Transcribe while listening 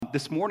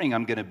This morning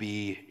I'm going to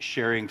be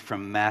sharing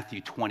from Matthew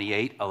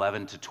 28,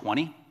 11 to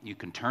 20. You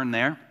can turn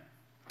there.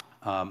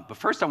 But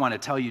first I want to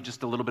tell you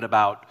just a little bit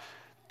about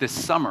this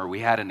summer. We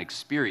had an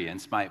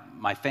experience.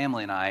 My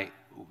family and I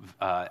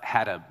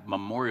had a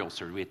memorial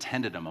service. We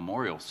attended a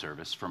memorial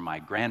service for my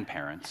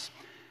grandparents.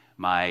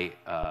 My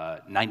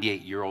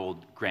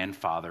 98-year-old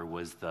grandfather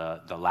was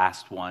the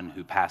last one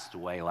who passed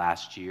away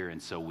last year,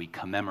 and so we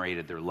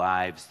commemorated their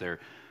lives. They're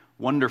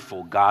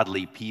wonderful,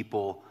 godly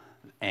people.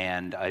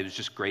 And it was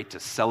just great to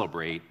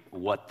celebrate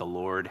what the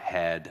Lord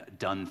had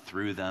done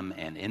through them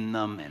and in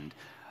them.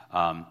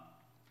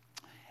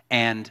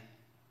 And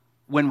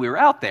when we were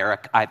out there,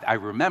 I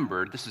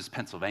remembered, this is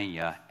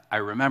Pennsylvania, I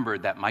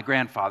remembered that my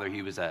grandfather,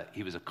 he was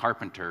a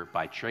carpenter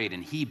by trade,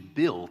 and he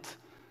built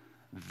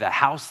the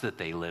house that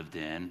they lived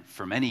in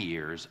for many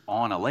years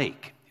on a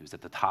lake. He was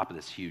at the top of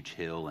this huge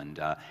hill, and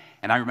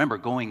I remember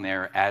going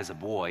there as a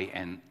boy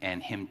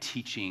and him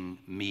teaching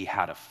me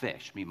how to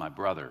fish, me and my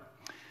brother.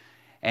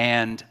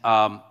 And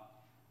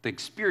the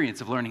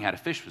experience of learning how to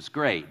fish was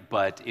great,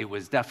 but it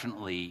was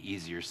definitely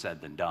easier said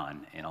than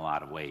done in a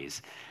lot of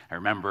ways. I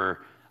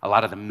remember a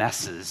lot of the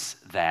messes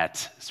that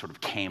sort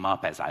of came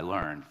up as I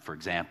learned. For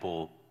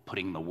example,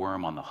 putting the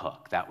worm on the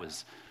hook. That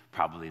was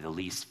probably the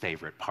least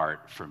favorite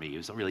part for me. It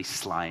was really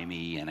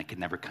slimy, and I could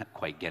never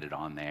quite get it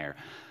on there.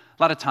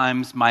 A lot of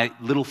times, my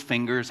little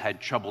fingers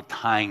had trouble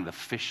tying the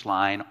fish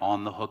line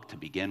on the hook to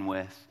begin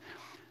with.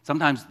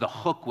 Sometimes the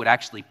hook would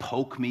actually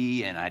poke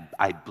me and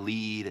I'd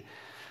bleed.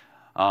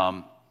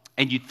 And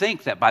you'd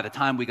think that by the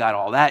time we got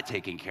all that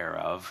taken care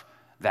of,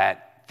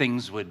 that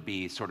things would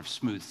be sort of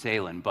smooth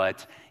sailing.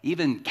 But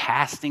even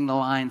casting the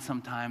line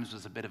sometimes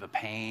was a bit of a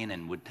pain,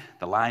 and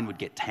the line would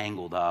get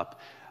tangled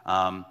up.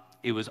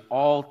 It was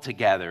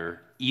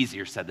altogether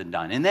easier said than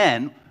done. And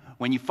then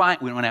when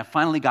I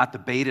finally got the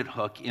baited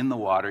hook in the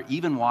water,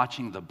 even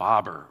watching the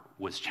bobber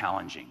was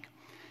challenging.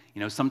 You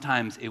know,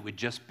 sometimes it would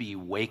just be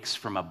wakes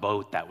from a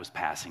boat that was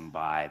passing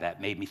by that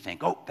made me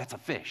think, oh, that's a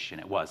fish,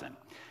 and it wasn't.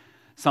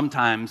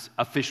 Sometimes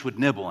a fish would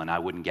nibble and I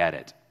wouldn't get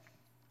it.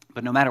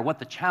 But no matter what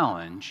the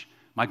challenge,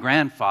 my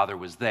grandfather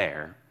was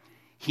there.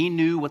 He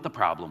knew what the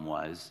problem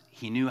was.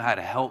 He knew how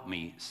to help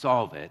me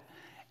solve it,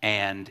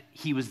 and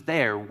he was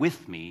there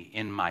with me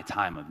in my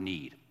time of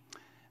need.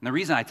 And the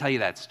reason I tell you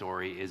that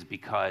story is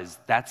because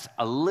that's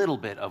a little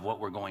bit of what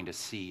we're going to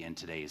see in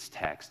today's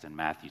text in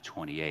Matthew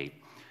 28.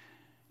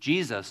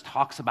 Jesus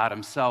talks about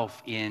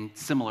himself in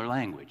similar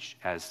language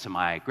as to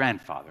my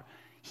grandfather.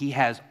 He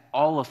has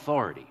all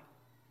authority.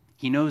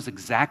 He knows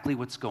exactly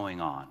what's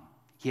going on.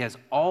 He has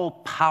all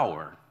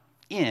power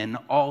in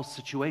all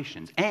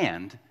situations,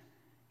 and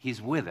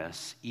he's with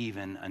us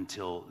even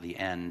until the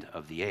end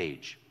of the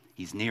age.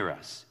 He's near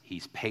us.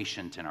 He's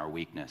patient in our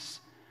weakness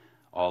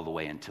all the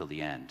way until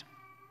the end.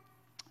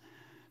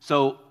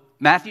 So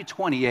Matthew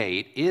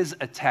 28 is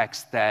a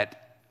text that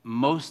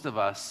most of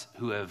us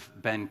who have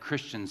been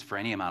Christians for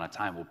any amount of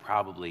time will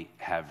probably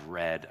have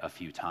read a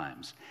few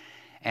times.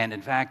 And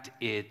in fact,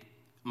 it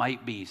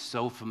might be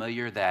so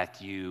familiar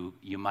that you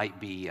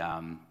might be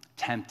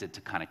tempted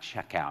to kind of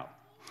check out.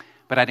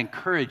 But I'd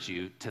encourage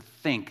you to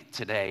think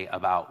today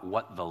about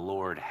what the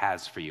Lord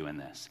has for you in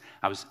this.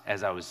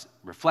 As I was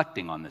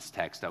reflecting on this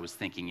text, I was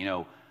thinking,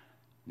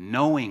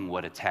 knowing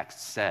what a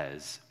text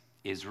says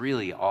is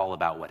really all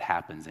about what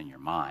happens in your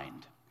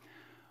mind.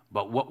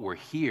 But what we're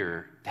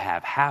here to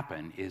have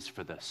happen is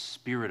for the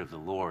Spirit of the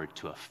Lord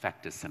to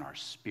affect us in our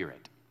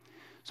spirit.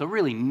 So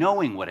really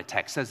knowing what a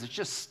text says is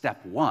just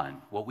step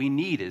one. What we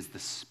need is the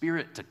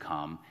Spirit to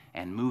come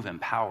and move in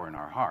power in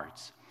our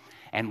hearts.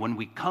 And when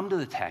we come to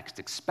the text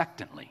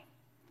expectantly,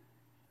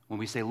 when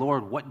we say,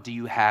 Lord, what do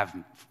you have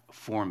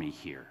for me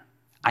here?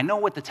 I know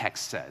what the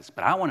text says,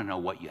 but I want to know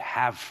what you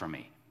have for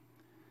me.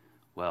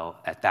 Well,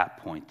 at that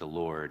point, the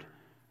Lord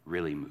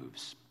really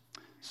moves.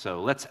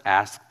 So let's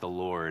ask the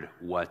Lord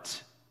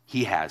what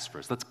he has for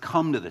us. Let's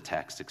come to the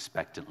text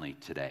expectantly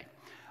today.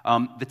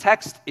 The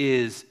text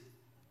is,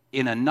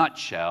 in a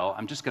nutshell,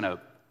 I'm just going to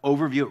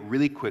overview it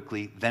really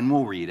quickly, then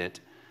we'll read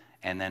it,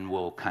 and then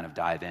we'll kind of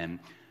dive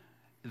in.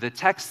 The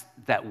text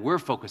that we're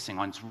focusing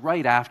on is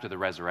right after the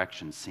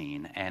resurrection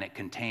scene, and it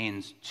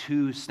contains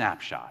two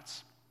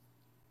snapshots.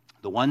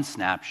 The one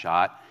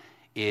snapshot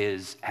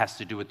has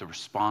to do with the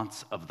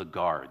response of the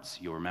guards.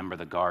 You'll remember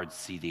the guards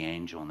see the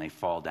angel and they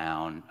fall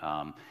down,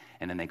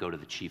 and then they go to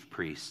the chief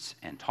priests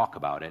and talk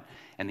about it.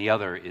 And the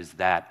other is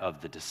that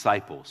of the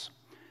disciples.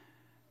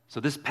 So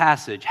this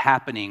passage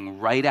happening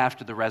right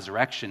after the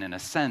resurrection, in a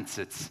sense,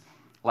 it's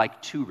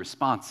like two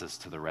responses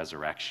to the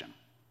resurrection.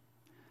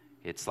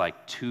 It's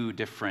like two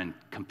different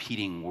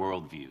competing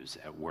worldviews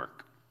at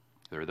work.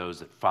 There are those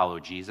that follow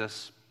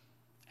Jesus,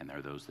 and there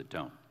are those that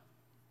don't.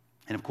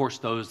 And of course,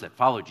 those that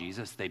follow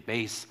Jesus, they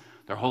base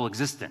their whole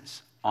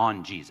existence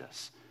on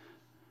Jesus.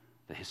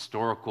 The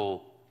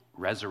historical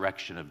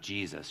resurrection of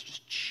Jesus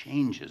just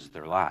changes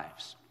their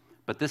lives.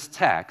 But this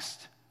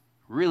text,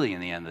 really in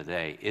the end of the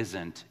day,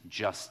 isn't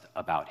just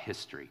about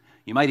history.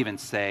 You might even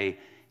say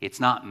it's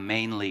not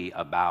mainly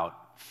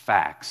about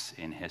facts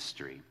in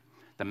history.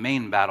 The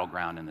main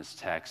battleground in this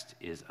text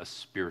is a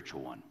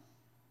spiritual one.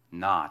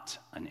 not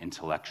an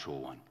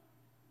intellectual one.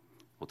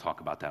 We'll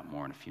talk about that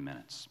more in a few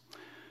minutes.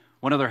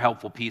 One other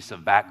helpful piece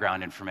of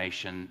background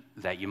information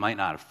that you might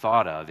not have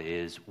thought of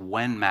is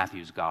when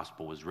Matthew's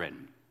gospel was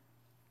written.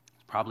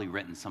 It's probably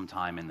written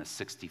sometime in the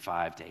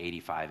 65 to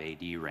 85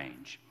 AD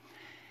range.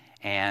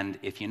 And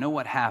if you know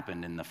what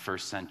happened in the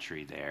first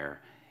century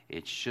there,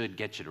 it should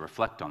get you to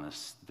reflect on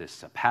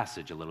this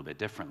passage a little bit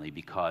differently,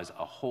 because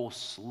a whole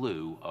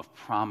slew of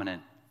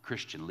prominent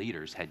Christian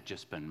leaders had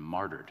just been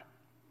martyred.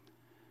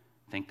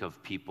 Think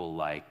of people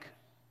like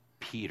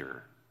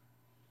Peter,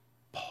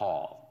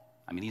 Paul.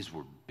 I mean, these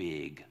were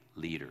big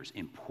leaders,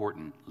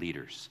 important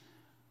leaders,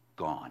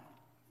 gone.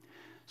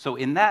 So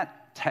in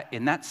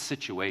that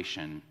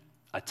situation,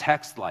 a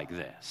text like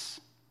this,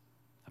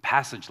 a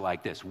passage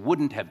like this,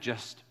 wouldn't have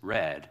just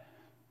read,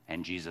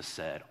 and Jesus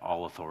said,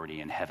 all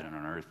authority in heaven and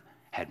on earth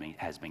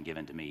has been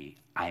given to me.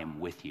 I am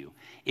with you.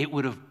 It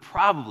would have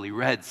probably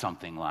read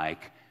something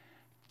like,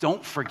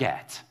 don't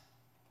forget,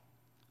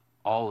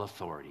 all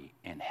authority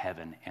in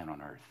heaven and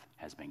on earth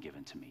has been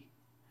given to me.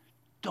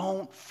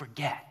 Don't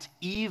forget,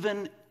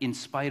 even in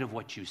spite of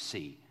what you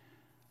see,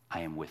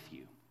 I am with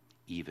you,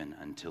 even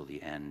until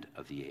the end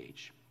of the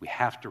age. We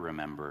have to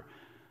remember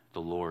the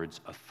Lord's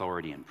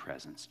authority and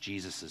presence,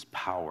 Jesus'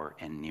 power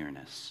and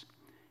nearness,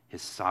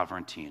 his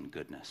sovereignty and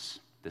goodness.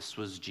 This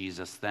was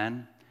Jesus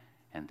then,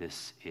 and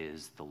this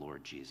is the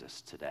Lord Jesus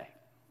today.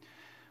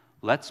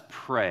 Let's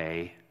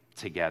pray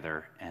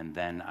together, and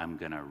then I'm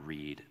going to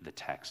read the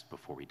text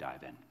before we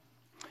dive in.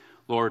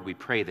 Lord, we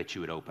pray that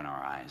you would open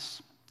our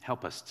eyes.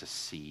 Help us to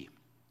see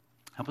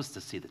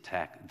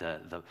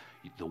the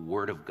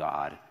Word of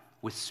God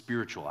with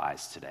spiritual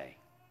eyes today.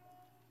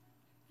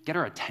 Get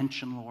our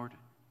attention, Lord,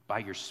 by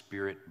your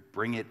Spirit.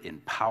 Bring it in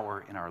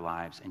power in our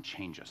lives and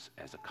change us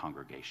as a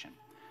congregation.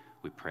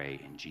 We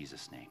pray in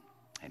Jesus' name.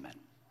 Amen.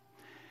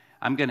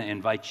 I'm going to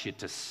invite you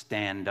to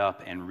stand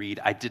up and read.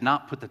 I did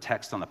not put the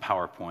text on the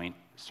PowerPoint.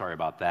 Sorry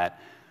about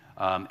that.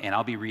 And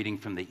I'll be reading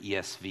from the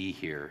ESV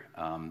here,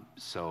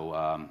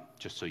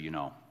 just so you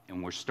know.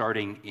 And we're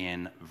starting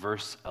in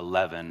verse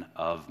 11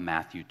 of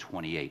Matthew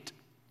 28.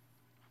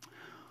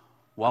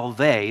 While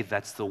they,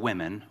 that's the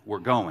women, were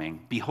going,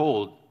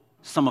 behold,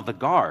 some of the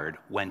guard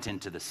went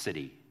into the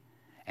city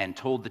and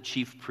told the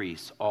chief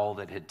priests all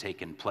that had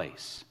taken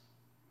place.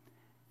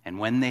 And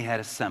when they had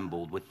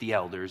assembled with the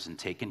elders and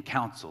taken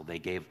counsel, they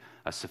gave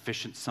a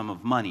sufficient sum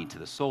of money to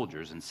the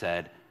soldiers and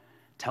said,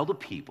 tell the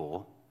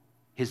people,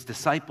 his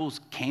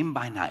disciples came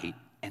by night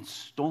and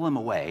stole him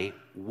away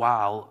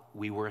while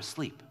we were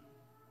asleep.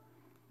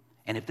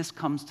 And if this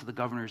comes to the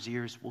governor's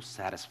ears, we'll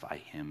satisfy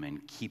him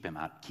and keep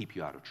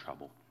you out of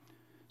trouble.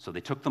 So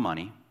they took the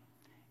money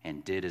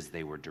and did as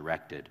they were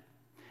directed.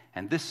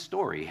 And this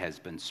story has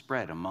been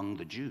spread among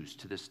the Jews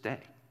to this day.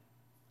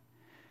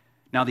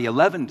 Now the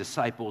 11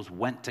 disciples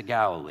went to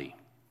Galilee,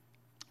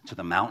 to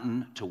the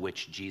mountain to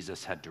which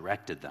Jesus had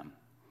directed them.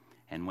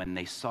 And when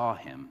they saw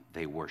him,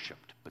 they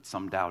worshipped, but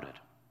some doubted.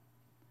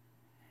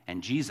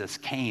 And Jesus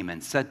came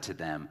and said to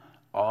them,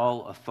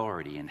 all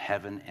authority in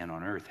heaven and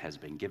on earth has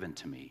been given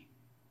to me.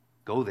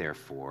 Go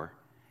therefore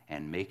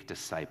and make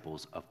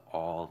disciples of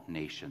all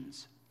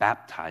nations,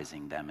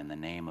 baptizing them in the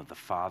name of the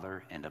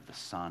Father and of the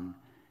Son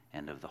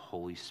and of the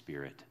Holy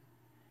Spirit,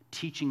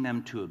 teaching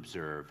them to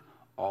observe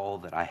all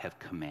that I have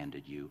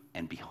commanded you.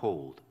 And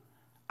behold,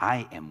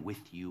 I am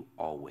with you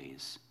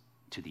always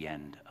to the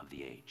end of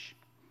the age.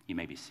 You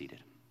may be seated.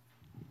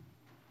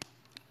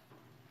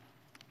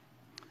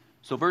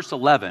 So verse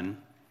 11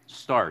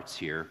 starts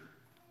here.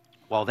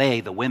 While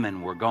they, the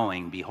women, were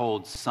going,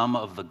 behold, some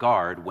of the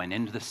guard went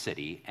into the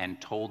city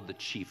and told the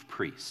chief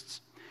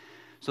priests.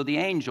 So the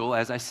angel,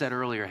 as I said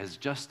earlier, has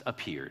just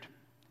appeared.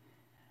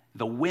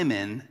 The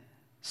women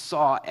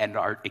saw and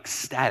are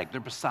ecstatic. They're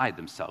beside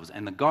themselves.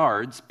 And the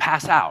guards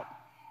pass out.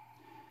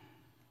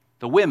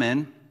 The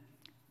women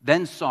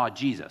then saw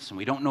Jesus. And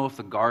we don't know if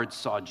the guards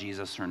saw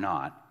Jesus or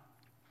not.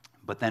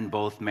 But then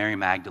both Mary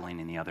Magdalene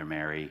and the other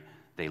Mary,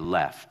 they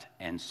left.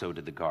 And so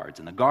did the guards.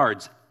 And the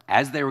guards,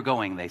 as they were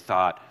going, they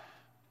thought,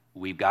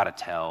 we've got to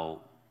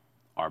tell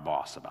our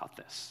boss about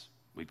this.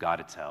 We've got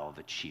to tell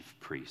the chief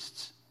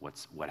priests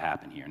what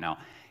happened here. Now,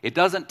 it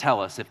doesn't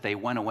tell us if they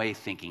went away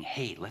thinking,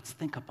 hey, let's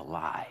think up a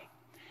lie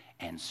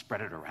and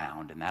spread it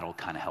around, and that'll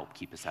kind of help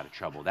keep us out of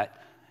trouble.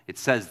 It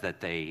says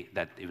that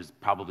it was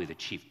probably the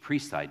chief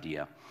priest's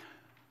idea.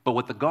 But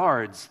what the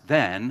guards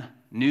then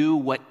knew,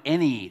 what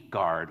any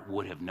guard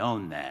would have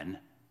known then,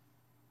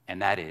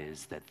 and that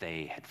is that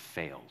they had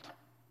failed.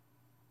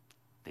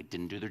 They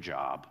didn't do their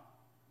job.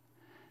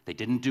 They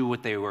didn't do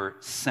what they were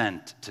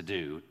sent to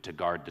do, to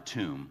guard the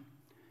tomb.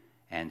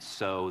 And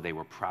so they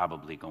were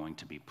probably going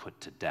to be put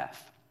to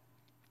death.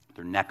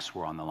 Their necks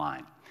were on the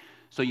line.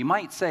 So you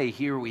might say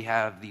here we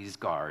have these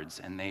guards,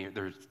 and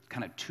there's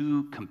kind of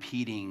two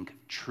competing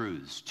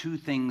truths, two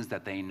things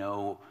that they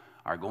know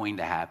are going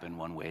to happen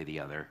one way or the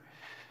other,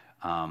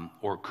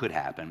 or could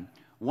happen.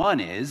 One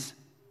is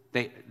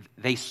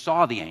they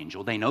saw the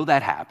angel. They know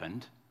that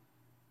happened.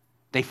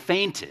 They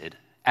fainted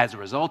as a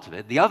result of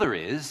it. The other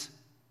is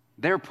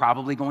they're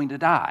probably going to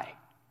die.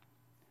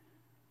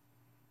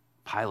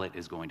 Pilate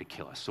is going to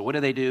kill us. So what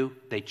do?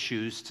 They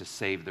choose to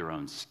save their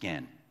own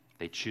skin.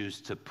 They choose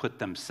to put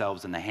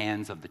themselves in the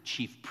hands of the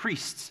chief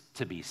priests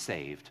to be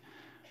saved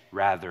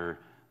rather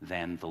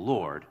than the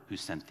Lord who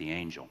sent the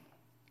angel.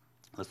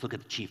 Let's look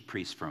at the chief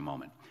priests for a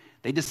moment.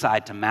 They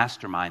decide to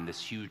mastermind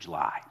this huge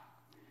lie.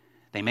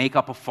 They make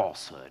up a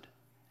falsehood.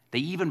 They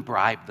even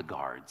bribe the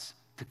guards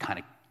to kind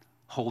of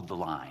hold the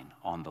line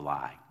on the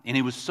lie. And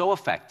it was so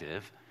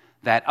effective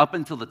that up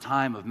until the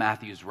time of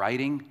Matthew's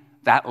writing,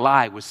 that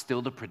lie was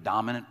still the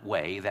predominant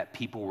way that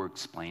people were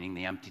explaining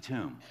the empty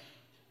tomb.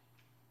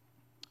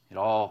 It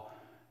all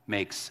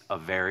makes a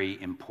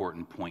very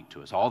important point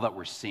to us. All that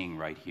we're seeing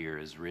right here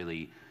is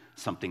really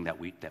something that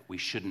we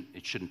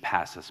shouldn't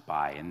pass us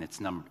by, and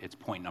it's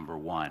point number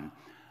one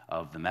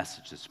of the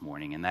message this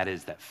morning, and that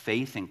is that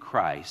faith in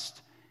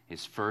Christ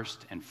is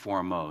first and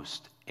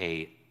foremost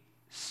a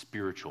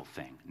spiritual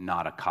thing,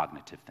 not a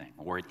cognitive thing,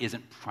 or it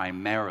isn't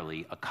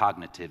primarily a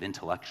cognitive,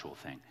 intellectual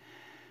thing,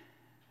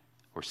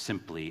 or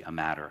simply a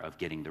matter of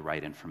getting the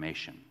right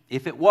information.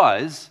 If it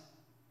was,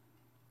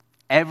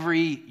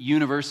 every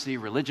university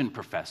religion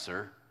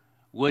professor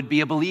would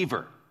be a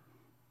believer,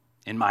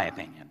 in my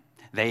opinion.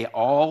 They've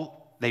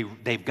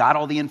got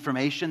all the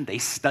information, they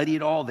study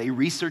it all, they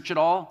research it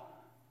all,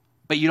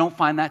 but you don't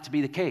find that to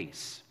be the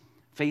case.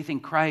 Faith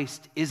in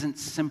Christ isn't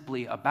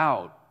simply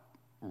about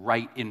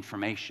right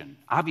information.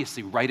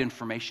 Obviously, right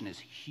information is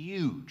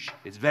huge.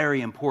 It's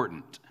very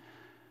important.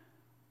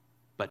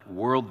 But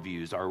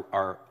worldviews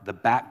are the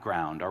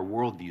background. Our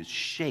worldviews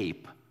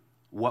shape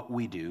what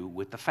we do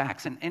with the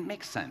facts. And it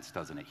makes sense,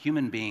 doesn't it?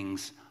 Human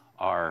beings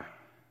are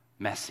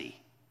messy.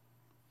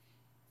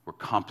 We're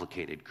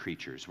complicated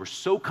creatures. We're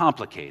so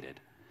complicated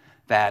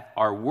that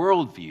our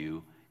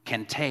worldview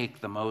can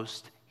take the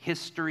most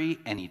history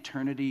and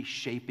eternity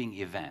shaping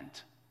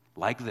event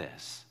like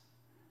this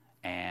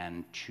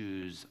and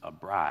choose a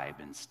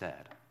bribe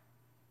instead.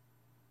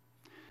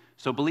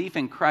 So belief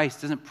in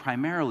Christ isn't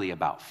primarily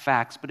about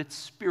facts, but it's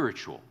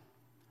spiritual.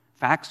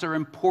 Facts are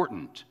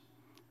important.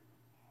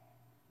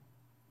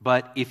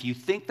 But if you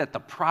think that the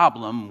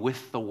problem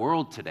with the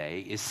world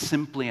today is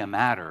simply a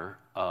matter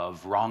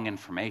of wrong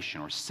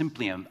information or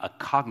simply a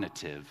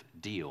cognitive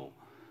deal,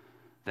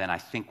 then I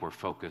think we're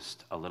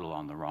focused a little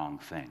on the wrong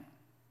thing.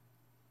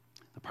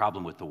 The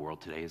problem with the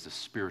world today is a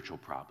spiritual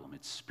problem.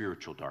 It's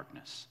spiritual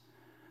darkness.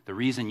 The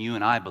reason you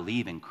and I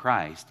believe in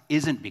Christ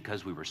isn't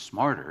because we were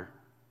smarter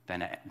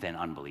than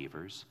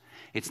unbelievers.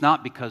 It's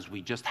not because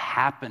we just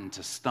happened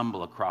to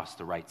stumble across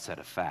the right set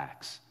of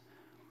facts.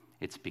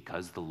 It's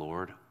because the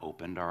Lord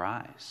opened our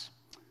eyes.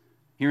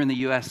 Here in the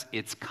U.S.,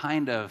 it's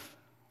kind of,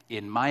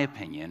 in my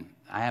opinion,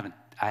 I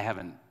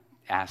haven't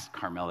asked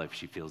Carmela if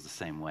she feels the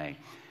same way,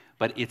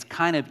 but it's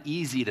kind of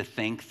easy to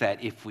think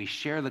that if we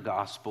share the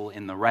gospel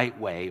in the right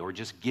way or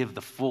just give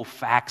the full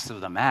facts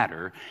of the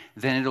matter,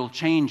 then it'll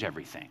change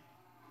everything.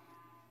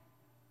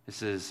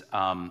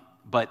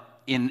 But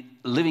in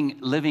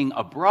living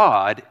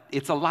abroad,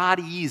 it's a lot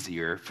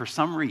easier for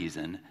some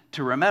reason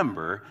to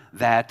remember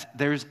that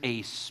there's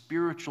a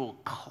spiritual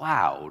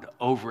cloud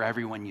over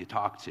everyone you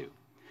talk to.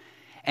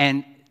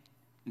 And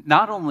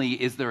not only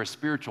is there a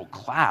spiritual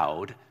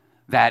cloud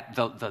that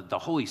the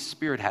Holy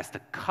Spirit has to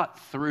cut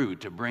through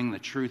to bring the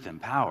truth and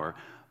power,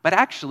 but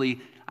actually,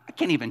 I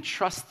can't even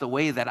trust the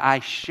way that I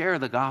share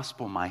the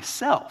gospel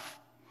myself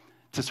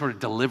to sort of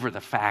deliver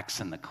the facts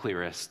in the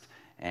clearest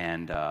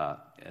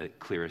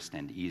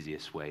and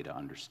easiest way to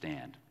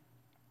understand.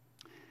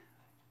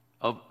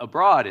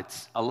 Abroad,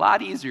 it's a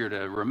lot easier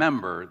to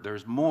remember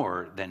there's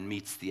more than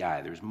meets the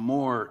eye. There's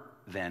more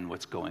than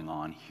what's going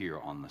on here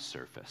on the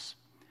surface.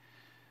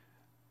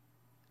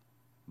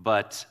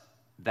 But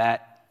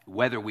that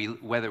whether we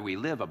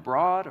live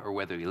abroad or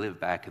whether we live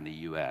back in the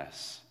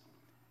U.S.,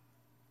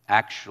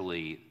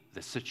 actually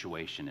the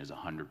situation is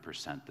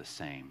 100% the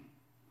same.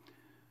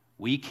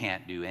 We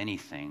can't do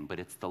anything, but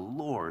it's the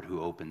Lord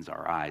who opens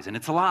our eyes. And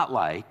it's a lot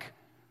like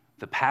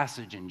the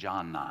passage in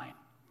John 9,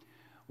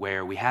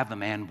 where we have the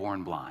man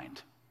born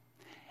blind.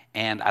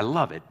 And I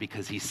love it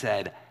because he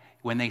said,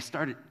 when they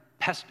start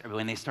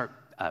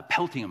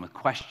pelting him with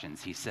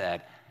questions, he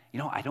said,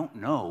 I don't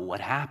know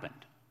what happened.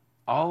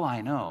 All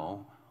I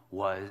know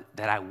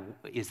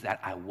is that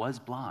I was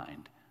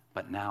blind,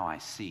 but now I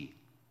see.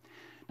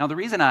 Now, the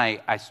reason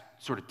I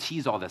sort of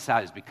tease all this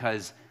out is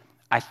because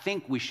I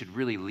think we should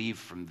really leave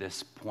from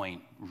this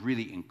point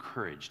really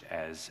encouraged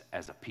as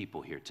a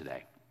people here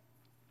today.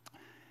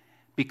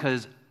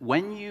 Because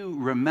when you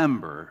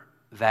remember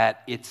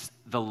that it's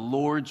the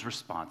Lord's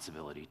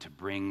responsibility to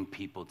bring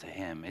people to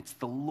Him, it's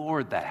the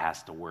Lord that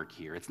has to work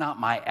here. It's not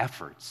my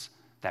efforts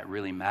that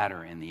really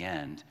matter in the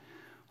end.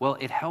 Well,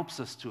 it helps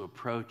us to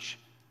approach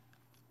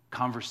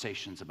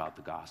conversations about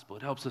the gospel.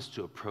 It helps us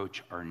to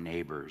approach our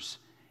neighbors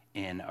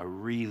in a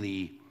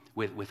really,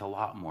 with a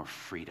lot more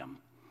freedom.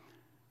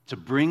 To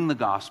bring the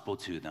gospel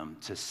to them,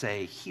 to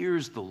say,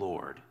 here's the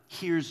Lord,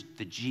 here's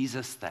the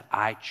Jesus that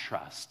I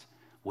trust.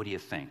 What do you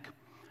think?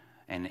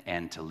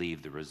 And to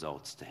leave the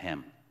results to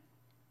Him.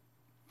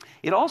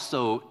 It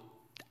also,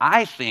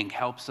 I think,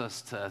 helps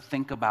us to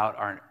think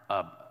about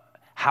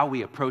how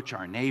we approach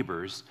our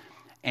neighbors.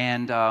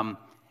 And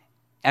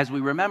as we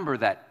remember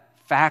that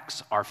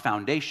facts are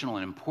foundational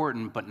and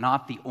important, but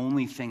not the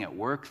only thing at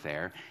work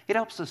there, it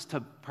helps us to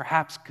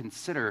perhaps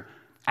consider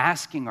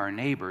asking our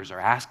neighbors or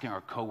asking our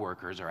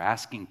coworkers or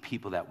asking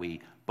people that we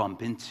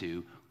bump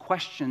into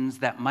questions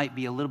that might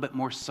be a little bit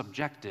more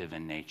subjective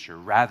in nature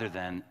rather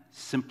than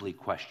simply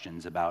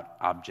questions about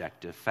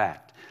objective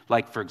fact.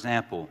 Like, for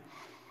example,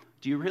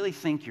 do you really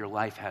think your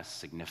life has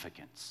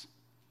significance?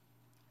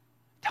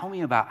 Tell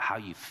me about how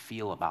you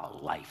feel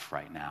about life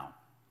right now.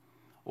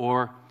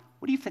 Or,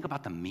 what do you think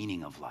about the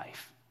meaning of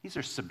life? These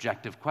are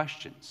subjective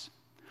questions.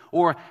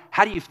 Or,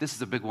 this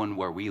is a big one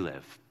where we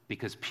live,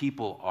 because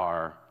people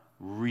are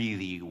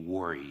really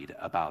worried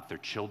about their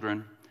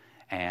children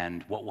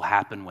and what will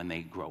happen when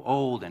they grow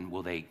old, and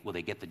will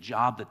they get the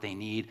job that they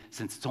need,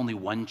 since it's only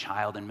one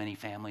child in many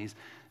families.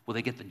 Will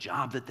they get the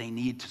job that they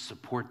need to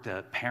support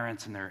the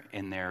parents in their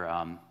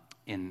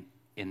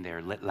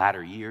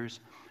latter years?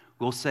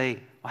 We'll say,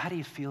 well, how do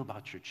you feel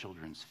about your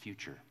children's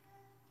future?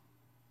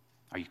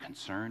 Are you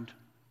concerned?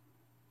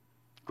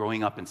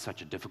 Growing up in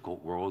such a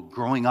difficult world,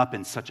 growing up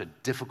in such a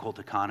difficult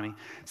economy.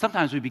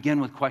 Sometimes we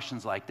begin with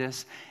questions like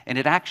this, and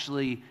it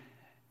actually,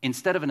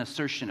 instead of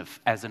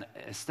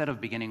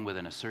beginning with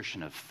an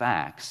assertion of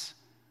facts,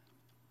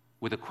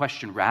 with a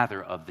question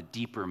rather of the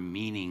deeper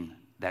meaning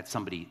that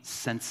somebody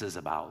senses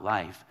about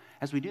life,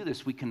 as we do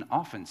this, we can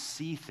often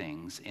see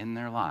things in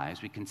their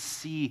lives. We can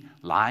see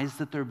lies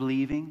that they're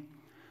believing.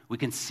 We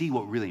can see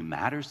what really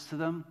matters to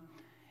them.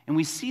 And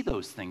we see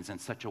those things in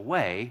such a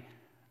way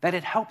that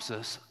it helps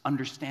us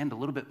understand a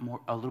little bit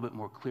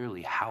more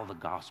clearly how the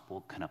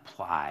gospel can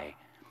apply,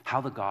 how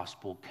the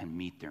gospel can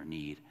meet their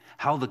need,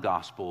 how the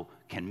gospel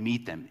can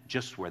meet them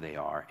just where they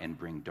are and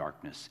bring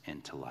darkness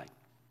into light.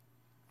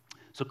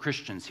 So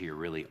Christians here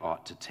really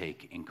ought to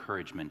take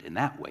encouragement in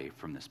that way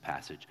from this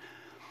passage.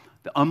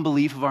 The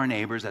unbelief of our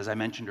neighbors, as I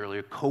mentioned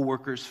earlier,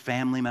 coworkers,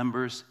 family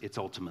members, it's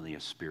ultimately a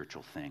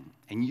spiritual thing.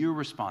 And your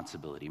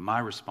responsibility, my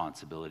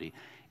responsibility,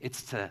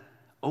 it's to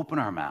open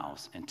our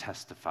mouths and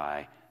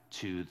testify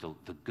to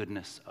the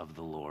goodness of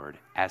the Lord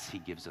as he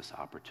gives us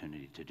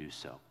opportunity to do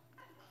so.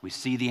 We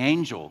see the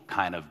angel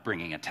kind of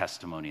bringing a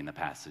testimony in the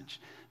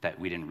passage. That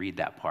we didn't read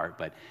that part,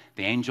 but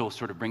the angel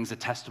sort of brings a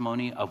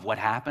testimony of what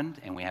happened,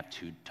 and we have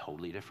two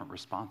totally different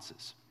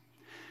responses.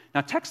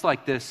 Now, texts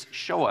like this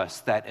show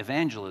us that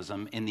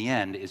evangelism, in the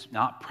end, is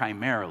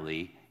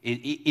primarily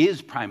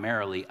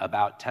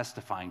about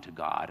testifying to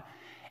God,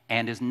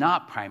 and is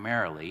not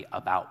primarily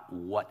about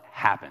what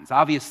happens.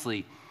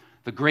 Obviously,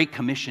 the Great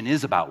Commission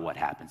is about what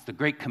happens. The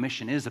Great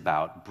Commission is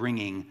about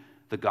bringing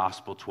the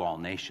gospel to all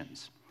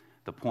nations.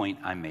 The point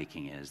I'm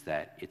making is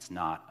that it's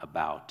not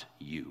about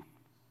you.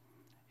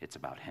 It's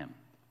about him.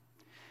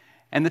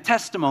 And the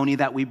testimony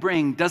that we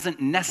bring doesn't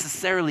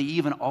necessarily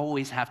even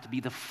always have to be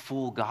the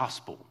full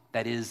gospel.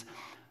 That is,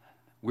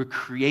 we're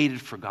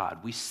created for God.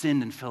 We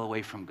sinned and fell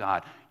away from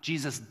God.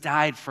 Jesus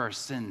died for our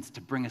sins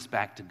to bring us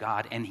back to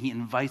God, and he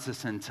invites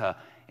us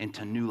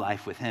into new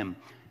life with him.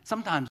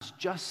 Sometimes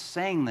just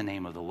saying the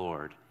name of the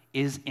Lord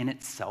is in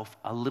itself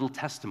a little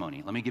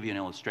testimony. Let me give you an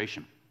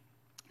illustration.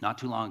 Not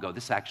too long ago,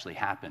 this actually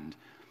happened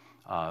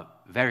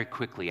very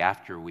quickly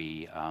after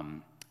we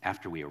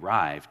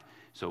arrived.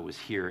 So it was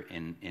here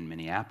in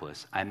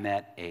Minneapolis. I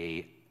met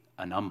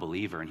an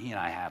unbeliever, and he and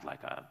I had like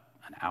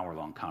an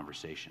hour-long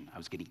conversation. I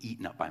was getting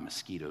eaten up by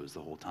mosquitoes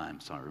the whole time,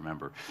 so I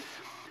remember.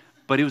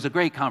 But it was a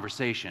great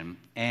conversation,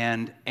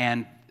 and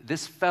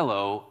this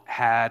fellow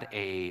had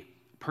a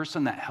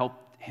person that helped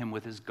him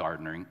with his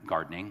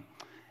gardening,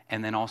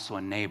 and then also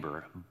a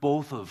neighbor,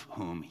 both of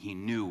whom he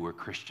knew were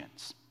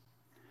Christians.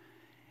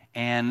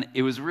 And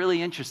it was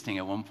really interesting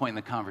at one point in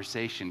the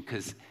conversation,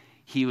 because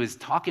he was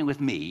talking with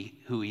me,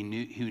 who he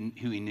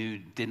knew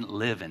didn't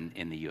live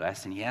in the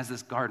U.S., and he has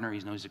this gardener. He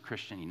knows he's a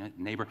Christian,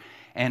 neighbor,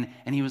 and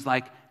he was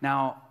like,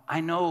 "Now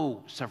I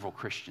know several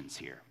Christians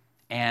here,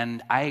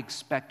 and I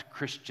expect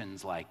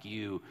Christians like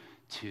you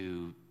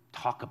to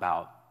talk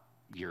about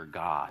your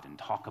God and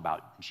talk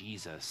about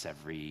Jesus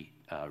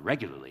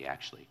regularly.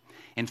 Actually,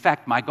 in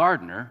fact, my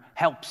gardener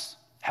helped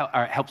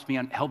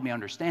me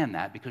understand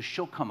that, because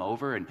she'll come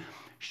over and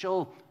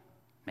she'll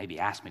maybe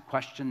ask me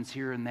questions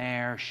here and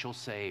there. She'll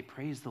say,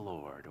 'Praise the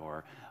Lord,'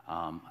 or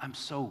 'I'm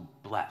so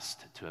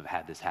blessed to have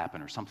had this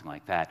happen,' or something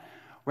like that.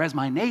 Whereas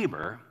my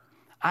neighbor,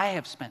 I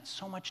have spent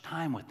so much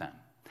time with them.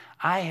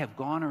 I have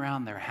gone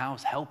around their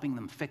house helping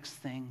them fix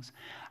things.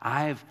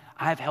 I've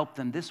helped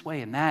them this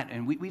way and that,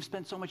 and we've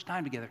spent so much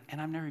time together,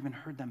 and I've never even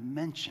heard them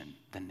mention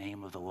the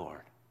name of the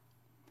Lord."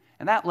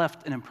 And that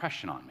left an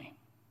impression on me.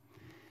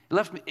 It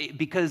left me,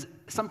 because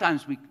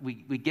sometimes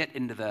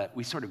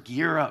we sort of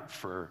gear up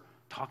for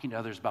talking to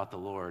others about the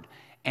Lord,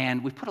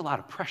 and we put a lot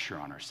of pressure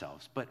on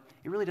ourselves, but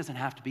it really doesn't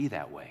have to be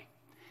that way.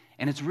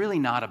 And it's really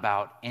not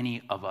about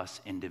any of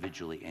us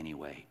individually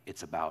anyway.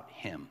 It's about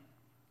him.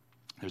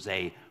 There's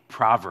a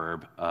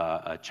proverb,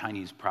 a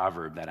Chinese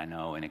proverb that I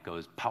know, and it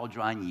goes, "Pao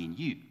zhuan yin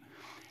yu."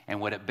 And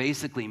what it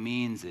basically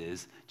means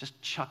is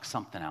just chuck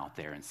something out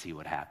there and see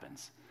what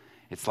happens.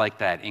 It's like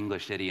that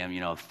English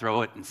idiom,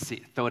 throw it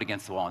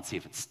against the wall and see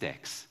if it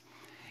sticks.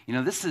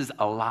 This is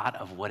a lot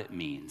of what it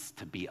means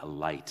to be a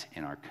light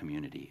in our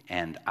community,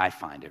 and I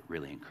find it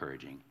really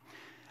encouraging.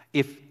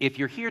 If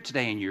you're here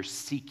today and you're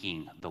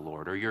seeking the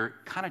Lord, or you're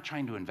kind of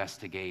trying to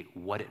investigate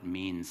what it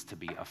means to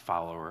be a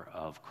follower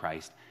of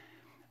Christ,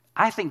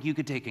 I think you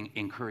could take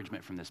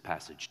encouragement from this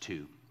passage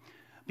too.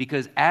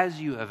 Because as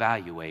you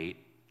evaluate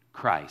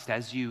Christ,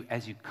 as you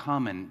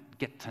come and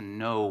get to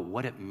know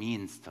what it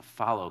means to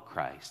follow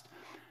Christ,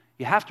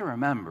 you have to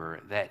remember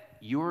that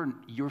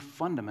you're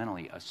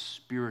fundamentally a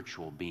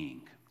spiritual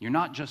being. You're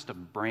not just a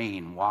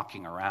brain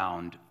walking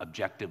around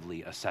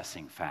objectively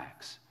assessing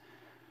facts.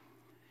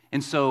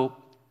 And so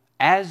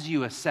as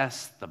you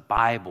assess the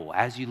Bible,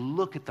 as you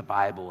look at the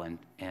Bible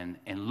and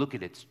look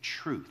at its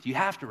truth, you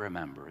have to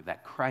remember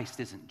that Christ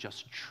isn't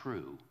just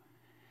true,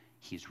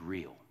 he's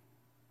real.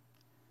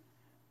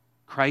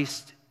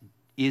 Christ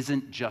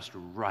isn't just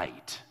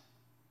right,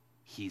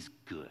 he's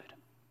good.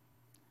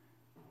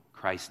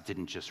 Christ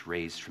didn't just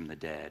raise from the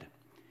dead.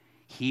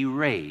 He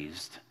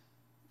raised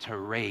to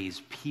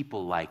raise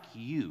people like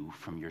you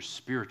from your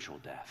spiritual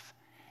death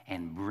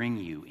and bring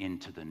you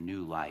into the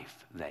new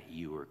life that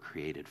you were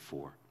created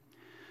for.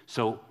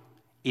 So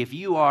if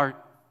you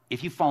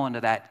fall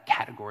into that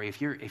category,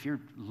 if you're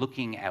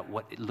looking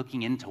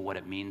into what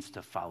it means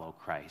to follow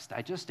Christ,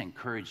 I just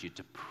encourage you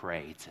to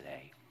pray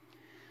today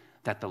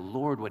that the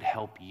Lord would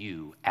help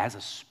you as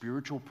a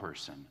spiritual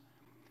person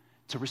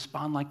to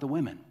respond like the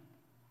women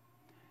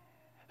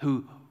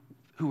who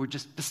were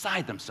just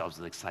beside themselves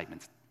with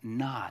excitement,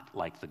 not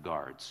like the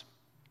guards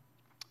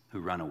who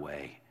run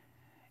away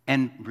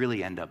and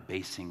really end up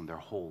basing their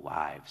whole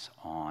lives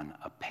on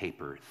a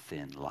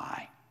paper-thin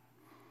lie.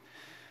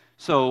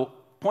 So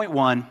point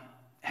 1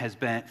 has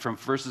been, from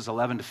verses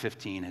 11 to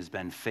 15, has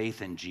been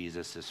faith in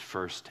Jesus is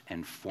first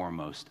and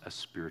foremost a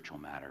spiritual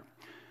matter.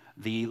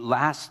 The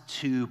last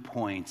 2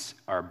 points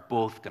are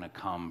both going to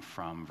come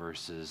from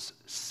verses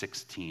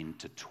 16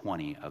 to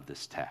 20 of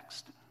this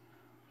text.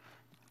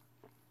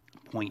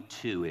 Point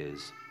 2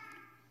 is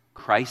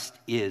Christ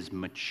is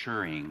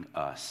maturing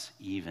us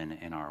even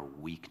in our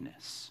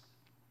weakness.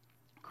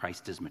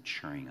 Christ is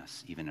maturing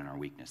us even in our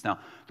weakness. Now,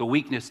 the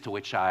weakness to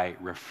which I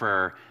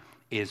refer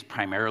is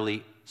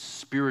primarily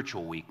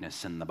spiritual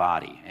weakness in the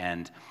body.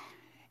 And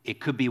it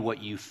could be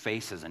what you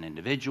face as an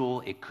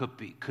individual. It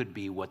could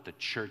be what the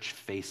church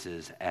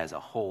faces as a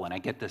whole. And I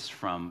get this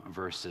from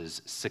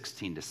verses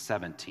 16 to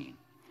 17.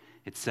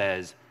 It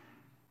says,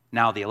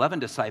 "Now the 11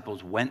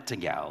 disciples went to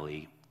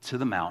Galilee, to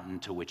the mountain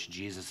to which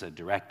Jesus had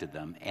directed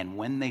them, and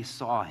when they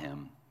saw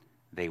him,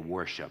 they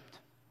worshiped,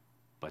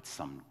 but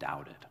some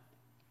doubted."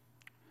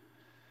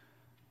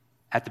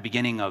 At the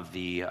beginning of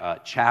the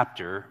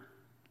chapter,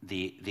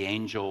 the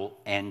angel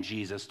and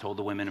Jesus told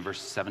the women in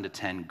verses 7 to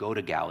 10, "Go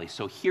to Galilee."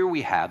 So here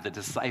we have the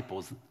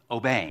disciples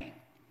obeying.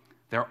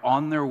 They're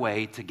on their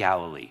way to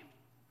Galilee.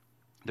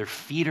 Their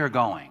feet are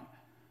going,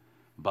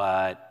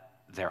 but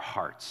their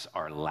hearts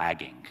are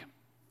lagging.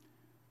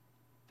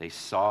 They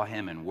saw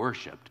him and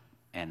worshiped,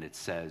 and it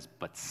says,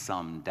 but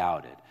some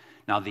doubted.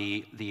 Now,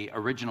 the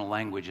original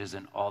language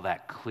isn't all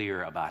that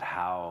clear about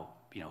how,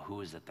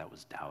 who is it that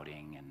was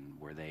doubting, and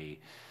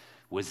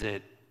was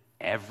it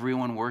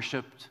everyone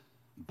worshiped,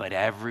 but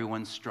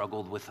everyone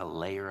struggled with a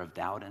layer of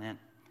doubt in it?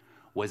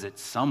 Was it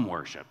some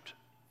worshiped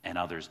and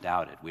others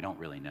doubted? We don't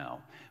really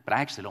know. But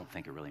I actually don't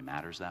think it really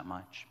matters that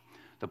much.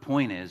 The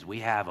point is, we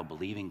have a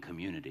believing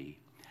community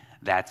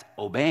that's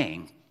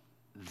obeying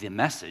the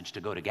message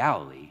to go to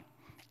Galilee,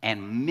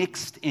 and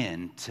mixed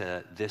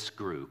into this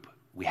group,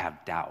 we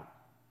have doubt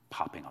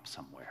popping up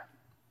somewhere.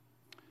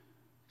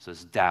 So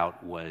this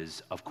doubt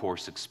was, of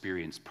course,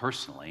 experienced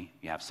personally.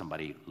 You have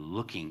somebody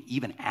looking,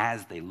 even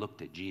as they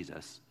looked at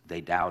Jesus,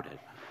 they doubted.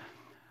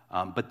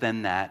 But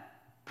then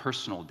that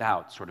personal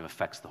doubt sort of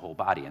affects the whole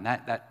body. And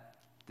that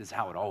is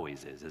how it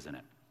always is, isn't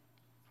it?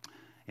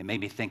 It made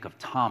me think of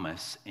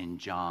Thomas in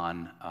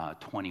John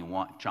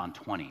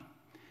 20.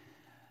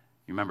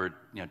 You remember,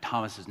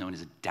 Thomas is known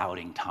as a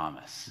doubting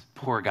Thomas.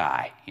 Poor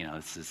guy.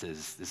 This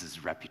is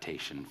his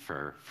reputation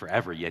for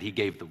forever. Yet he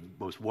gave the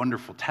most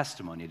wonderful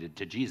testimony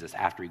to Jesus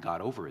after he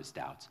got over his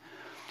doubts.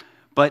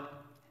 But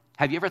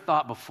have you ever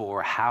thought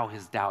before how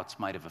his doubts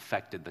might have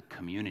affected the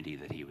community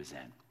that he was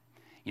in?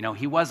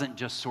 He wasn't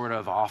just sort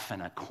of off in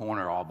a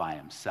corner all by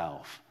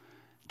himself,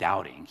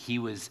 doubting. He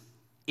was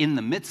in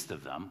the midst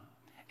of them,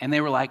 and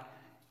they were like,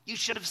 "You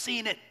should have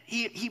seen it.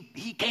 He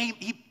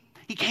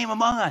came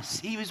among us.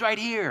 He was right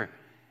here."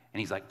 And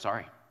he's like,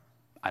 "Sorry,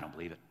 I don't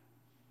believe it.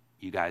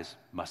 You guys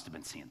must have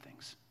been seeing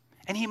things."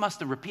 And he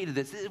must have repeated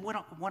this. It went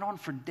on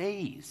for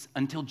days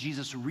until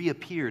Jesus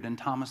reappeared and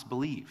Thomas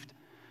believed.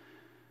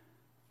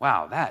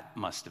 Wow, that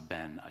must have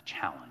been a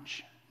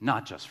challenge,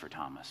 not just for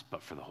Thomas,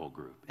 but for the whole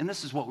group. And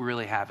this is what we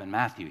really have in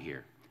Matthew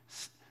here.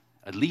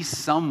 At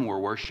least some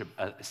were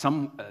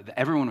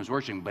everyone was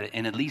worshiping,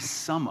 and at least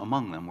some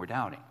among them were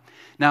doubting.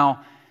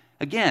 Now,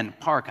 again,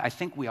 Park, I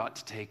think we ought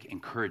to take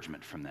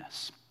encouragement from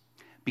this,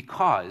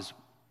 because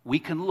we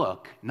can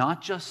look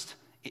not just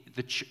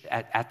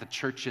at the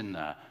church in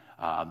the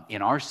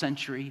in our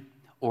century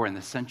or in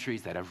the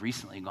centuries that have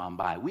recently gone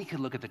by. We could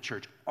look at the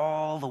church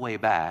all the way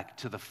back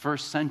to the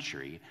first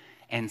century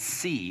and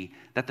see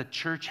that the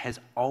church has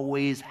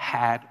always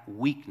had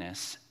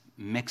weakness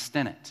mixed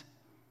in it.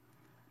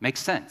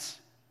 Makes sense.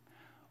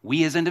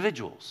 We as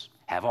individuals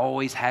have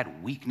always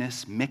had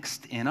weakness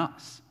mixed in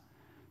us.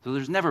 So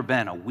there's never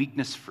been a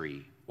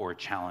weakness-free or a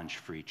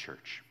challenge-free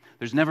church.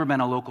 There's never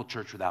been a local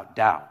church without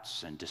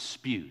doubts and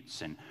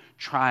disputes and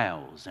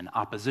trials and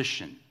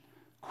opposition,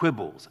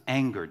 quibbles,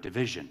 anger,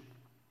 division.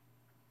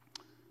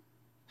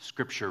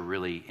 Scripture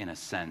really, in a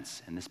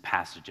sense, and this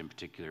passage in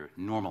particular,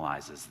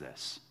 normalizes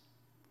this.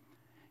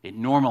 It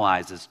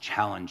normalizes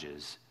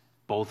challenges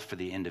both for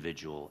the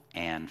individual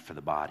and for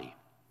the body,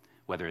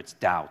 whether it's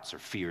doubts or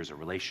fears or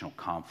relational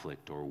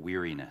conflict or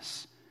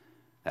weariness,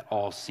 that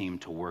all seem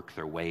to work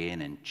their way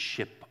in and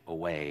chip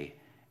away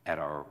at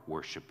our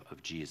worship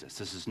of Jesus.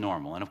 This is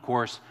normal. And of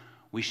course,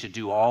 we should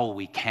do all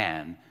we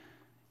can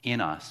in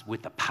us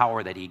with the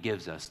power that he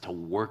gives us to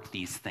work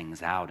these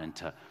things out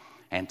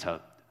and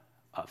to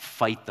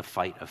fight the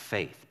fight of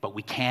faith. But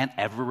we can't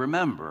ever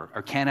remember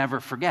or can't ever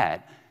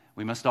forget,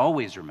 we must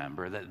always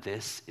remember that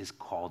this is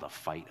called a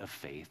fight of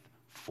faith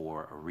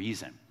for a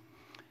reason.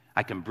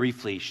 I can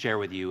briefly share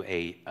with you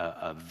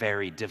a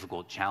very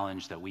difficult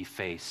challenge that we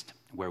faced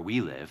where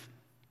we live.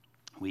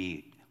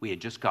 We had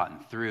just gotten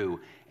through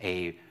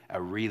a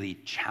really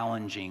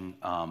challenging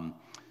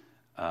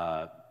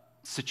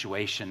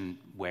situation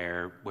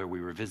where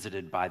we were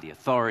visited by the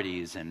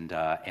authorities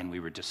and we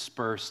were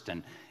dispersed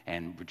and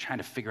we're trying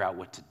to figure out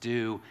what to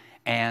do.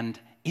 And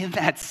in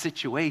that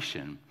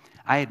situation,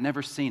 I had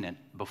never seen it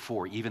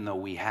before, even though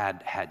we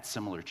had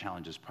similar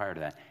challenges prior to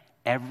that.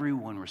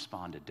 Everyone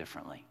responded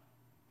differently.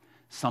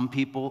 Some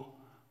people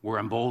were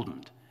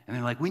emboldened, and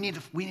they're like, we need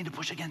to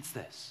push against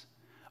this.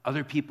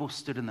 Other people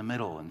stood in the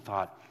middle and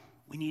thought,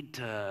 we need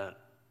to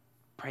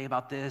pray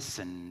about this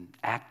and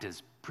act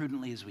as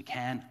prudently as we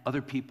can.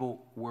 Other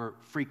people were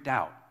freaked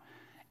out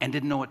and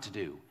didn't know what to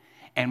do,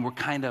 and were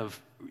kind of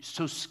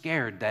so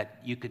scared that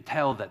you could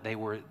tell that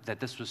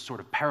this was sort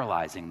of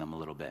paralyzing them a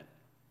little bit.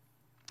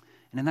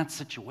 And in that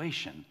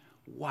situation,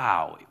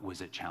 wow,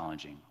 was it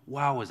challenging.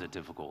 Wow, was it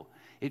difficult.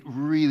 It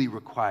really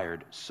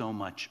required so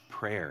much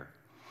prayer.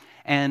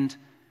 And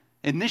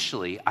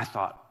initially, I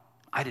thought,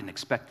 I didn't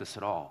expect this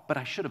at all, but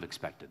I should have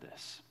expected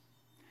this.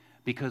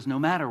 Because no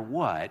matter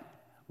what,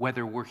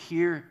 whether we're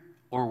here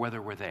or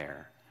whether we're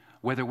there,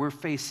 whether we're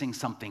facing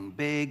something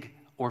big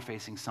or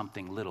facing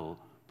something little,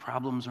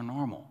 problems are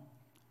normal.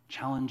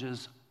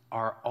 Challenges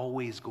are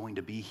always going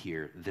to be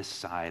here this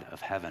side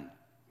of heaven.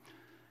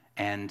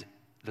 And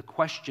the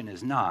question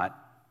is not,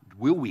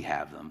 will we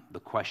have them? The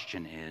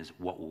question is,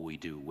 what will we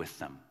do with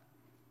them?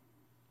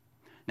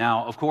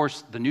 Now, of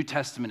course, the New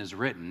Testament is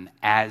written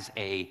as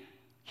a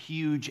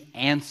huge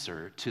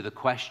answer to the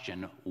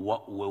question,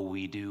 what will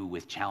we do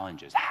with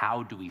challenges?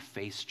 How do we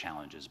face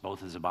challenges,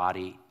 both as a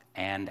body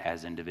and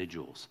as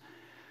individuals?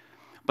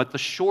 But the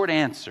short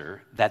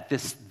answer that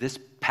this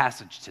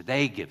passage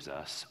today gives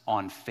us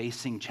on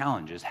facing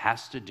challenges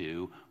has to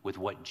do with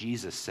what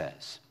Jesus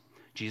says.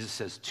 Jesus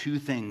says two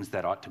things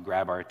that ought to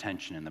grab our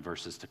attention in the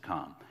verses to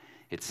come.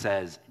 It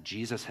says,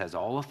 Jesus has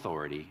all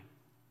authority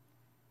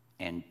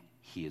and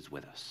he is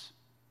with us.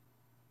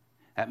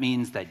 That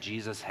means that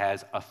Jesus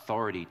has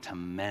authority to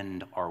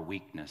mend our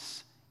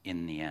weakness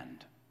in the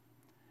end.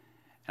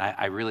 And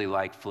I really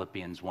like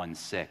Philippians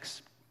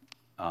 1:6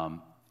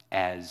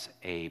 as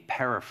a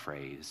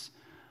paraphrase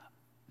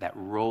that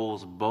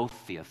rolls both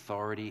the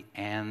authority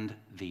and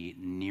the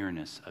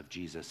nearness of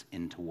Jesus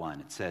into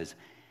one. It says,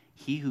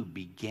 he who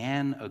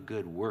began a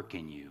good work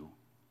in you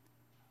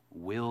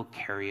will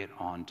carry it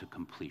on to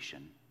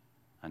completion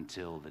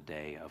until the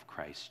day of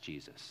Christ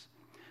Jesus.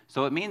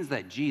 So it means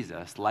that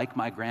Jesus, like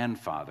my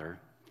grandfather,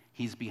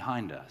 he's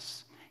behind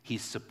us.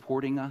 He's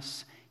supporting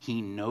us.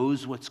 He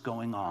knows what's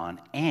going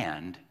on,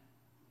 and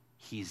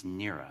he's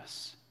near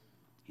us.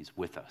 He's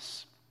with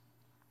us.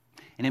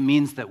 And it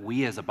means that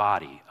we as a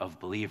body of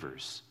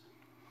believers,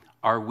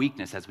 our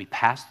weakness, as we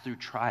pass through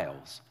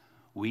trials,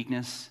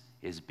 weakness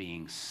is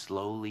being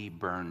slowly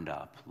burned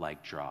up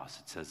like dross.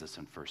 It says this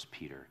in 1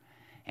 Peter.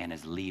 And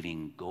is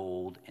leaving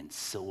gold and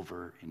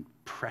silver and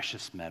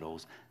precious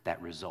metals that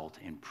result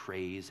in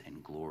praise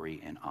and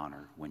glory and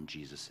honor when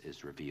Jesus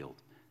is revealed.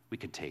 We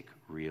could take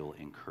real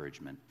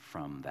encouragement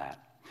from that.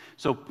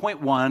 So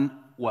point one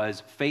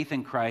was faith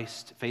in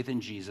Christ, faith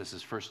in Jesus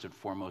is first and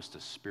foremost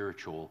a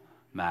spiritual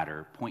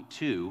matter. Point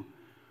two,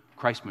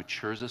 Christ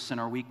matures us in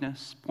our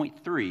weakness.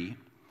 Point three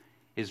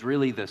is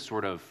really the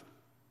sort of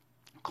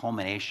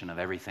culmination of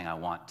everything I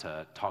want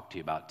to talk to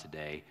you about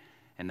today,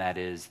 and that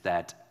is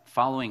that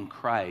following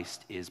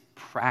Christ is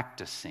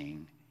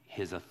practicing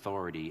his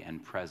authority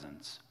and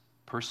presence,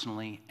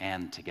 personally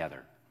and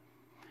together.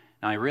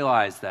 Now, I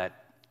realize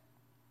that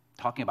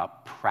talking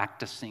about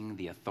practicing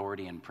the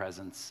authority and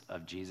presence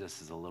of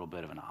Jesus is a little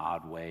bit of an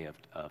odd way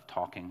of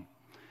talking.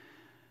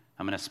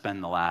 I'm going to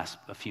spend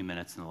a few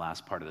minutes in the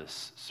last part of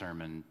this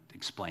sermon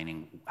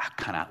explaining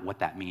kind of what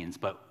that means.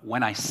 But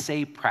when I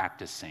say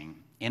practicing,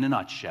 in a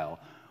nutshell,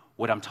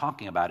 What I'm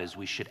talking about is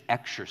we should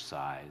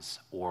exercise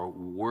or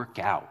work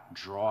out,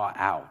 draw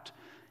out,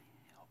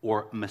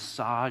 or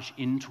massage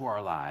into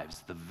our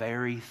lives the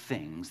very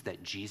things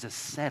that Jesus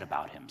said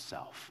about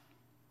himself.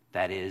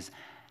 That is,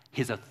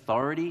 his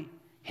authority,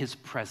 his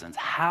presence.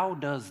 How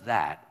does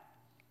that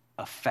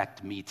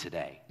affect me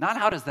today? Not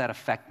how does that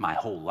affect my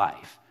whole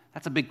life.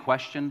 That's a big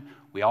question.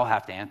 We all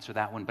have to answer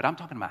that one, but I'm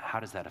talking about how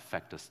does that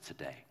affect us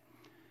today?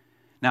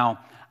 Now,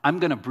 I'm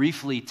going to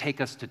briefly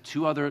take us to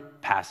two other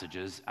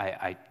passages.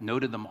 I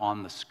noted them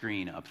on the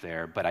screen up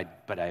there, but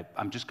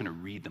I'm just going to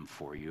read them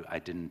for you. I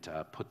didn't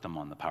put them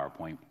on the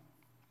PowerPoint.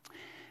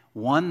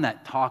 One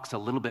that talks a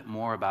little bit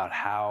more about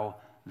how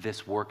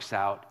this works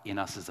out in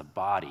us as a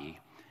body,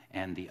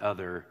 and the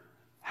other,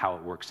 how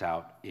it works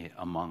out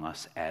among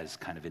us as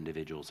kind of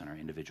individuals in our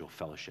individual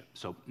fellowship.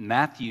 So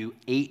Matthew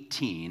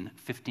 18,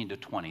 15 to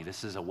 20,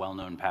 this is a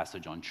well-known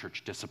passage on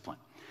church discipline.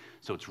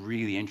 So it's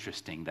really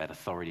interesting that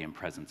authority and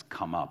presence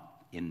come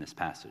up in this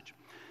passage.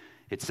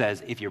 It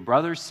says, if your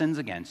brother sins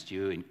against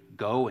you, and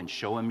go and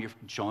show him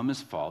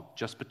his fault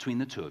just between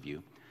the two of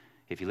you.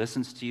 If he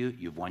listens to you,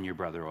 you've won your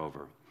brother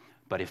over.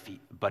 But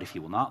if he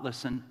will not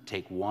listen,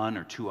 take one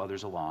or two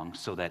others along,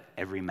 so that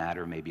every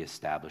matter may be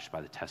established by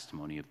the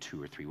testimony of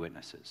 2 or 3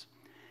 witnesses.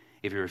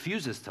 If he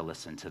refuses to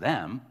listen to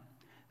them,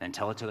 then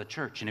tell it to the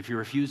church. And if he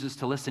refuses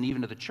to listen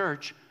even to the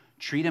church,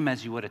 treat him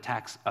as you would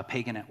a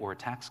pagan or a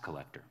tax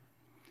collector.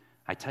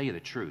 I tell you the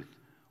truth,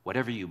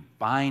 whatever you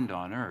bind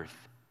on earth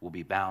will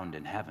be bound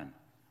in heaven.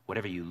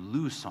 Whatever you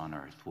loose on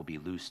earth will be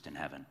loosed in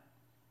heaven.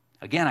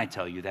 Again, I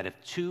tell you that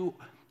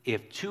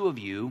if two of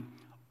you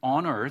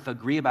on earth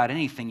agree about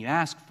anything you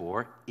ask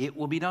for, it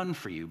will be done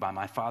for you by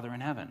my Father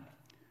in heaven.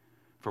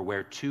 For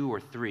where 2 or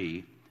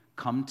 3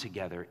 come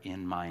together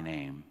in my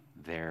name,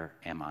 there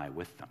am I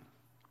with them.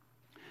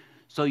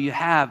 So you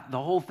have,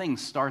 the whole thing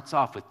starts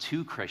off with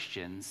 2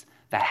 Christians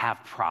that have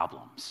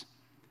problems.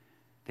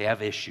 They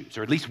have issues,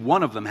 or at least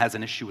one of them has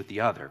an issue with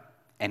the other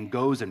and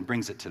goes and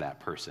brings it to that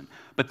person.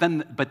 But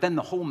then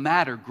the whole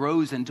matter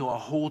grows into a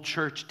whole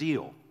church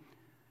deal.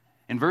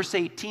 In verse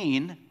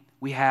 18,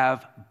 we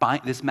have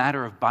this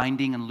matter of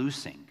binding and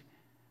loosing.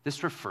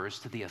 This refers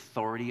to the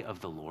authority of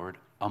the Lord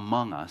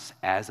among us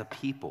as a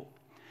people.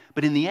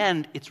 But in the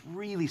end, it's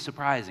really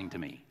surprising to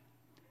me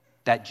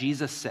that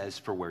Jesus says,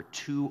 for where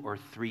 2 or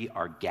 3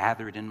 are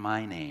gathered in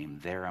my name,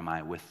 there am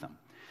I with them.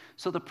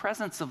 So the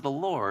presence of the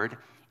Lord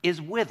is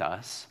with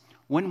us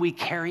when we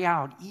carry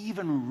out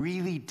even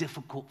really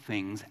difficult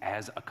things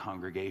as a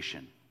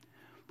congregation,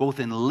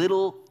 both in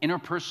little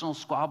interpersonal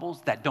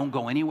squabbles that don't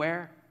go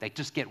anywhere, they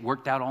just get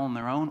worked out all on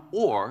their own,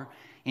 or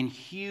in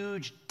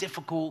huge,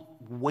 difficult,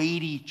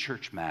 weighty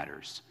church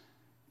matters.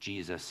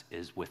 Jesus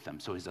is with them.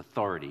 So his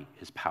authority,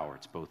 his power,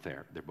 it's both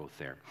there. They're both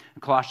there.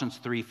 In Colossians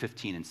 3,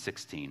 15 and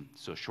 16,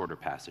 so a shorter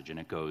passage, and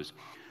it goes,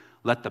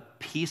 let the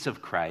peace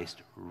of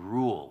Christ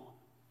rule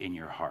in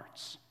your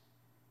hearts.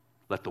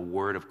 Let the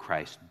word of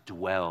Christ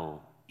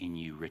dwell in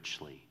you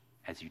richly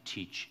as you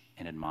teach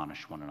and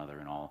admonish one another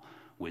in all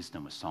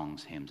wisdom with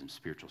songs, hymns, and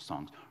spiritual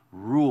songs.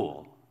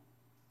 Rule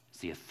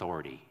is the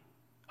authority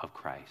of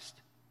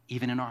Christ,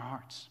 even in our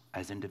hearts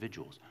as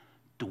individuals.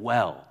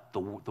 Dwell,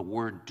 the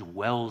word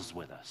dwells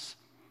with us.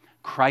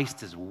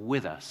 Christ is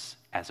with us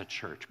as a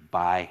church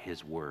by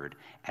his word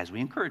as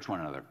we encourage one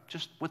another,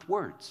 just with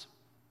words,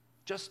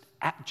 just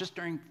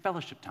during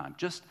fellowship time,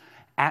 just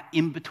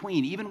in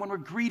between, even when we're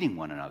greeting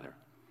one another.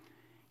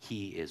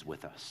 He is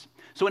with us.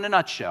 So in a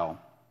nutshell,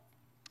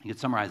 you could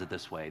summarize it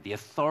this way. The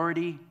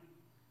authority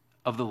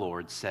of the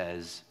Lord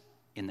says,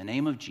 in the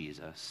name of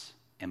Jesus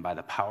and by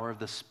the power of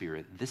the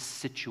Spirit, this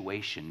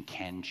situation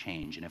can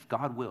change. And if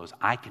God wills,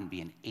 I can be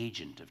an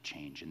agent of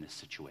change in this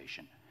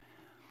situation.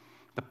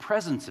 The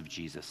presence of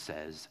Jesus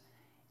says,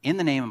 in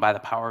the name and by the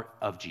power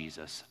of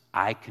Jesus,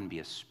 I can be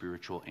a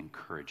spiritual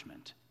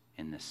encouragement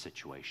in this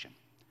situation.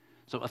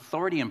 So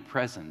authority and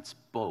presence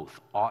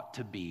both ought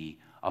to be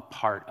a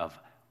part of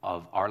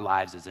our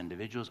lives as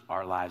individuals,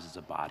 our lives as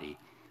a body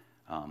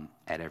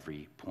at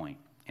every point.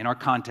 In our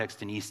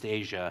context in East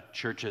Asia,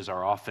 churches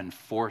are often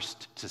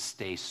forced to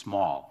stay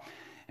small.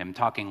 I'm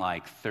talking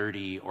like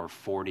 30 or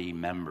 40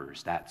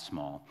 members, that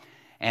small.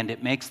 And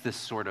it makes this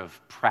sort of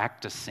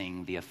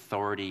practicing the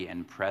authority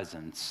and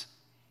presence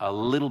a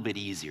little bit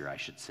easier, I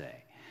should say.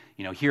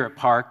 You know, here at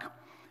Park,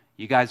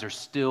 you guys are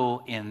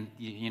still in,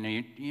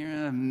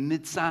 you're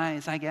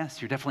mid-size, I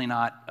guess. You're definitely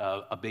not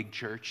a big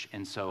church,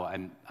 and so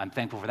I'm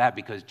thankful for that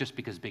because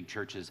big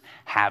churches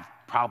have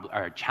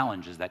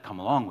challenges that come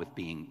along with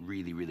being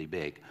really, really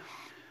big.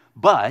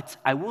 But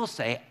I will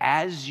say,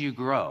 as you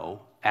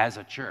grow as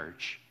a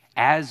church,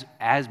 as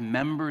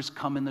members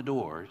come in the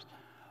doors,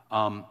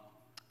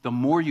 the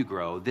more you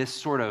grow, this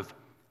sort of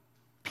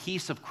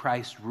peace of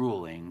Christ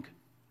ruling,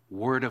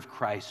 word of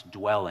Christ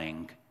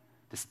dwelling,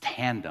 this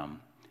tandem,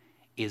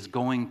 is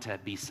going to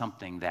be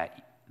something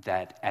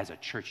that as a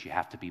church you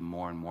have to be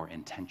more and more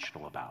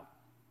intentional about.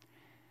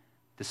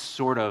 This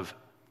sort of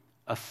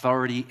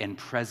authority and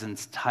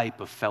presence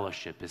type of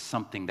fellowship is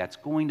something that's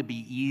going to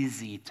be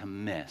easy to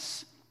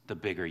miss the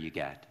bigger you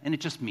get. And it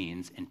just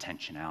means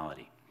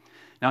intentionality.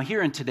 Now,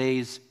 here in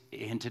today's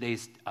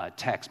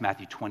text,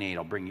 Matthew 28,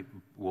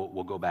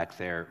 we'll go back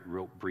there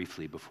real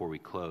briefly before we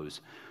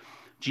close.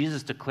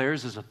 Jesus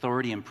declares his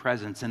authority and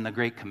presence in the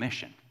Great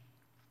Commission.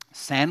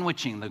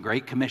 Sandwiching the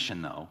Great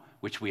Commission, though,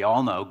 which we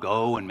all know,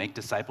 go and make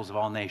disciples of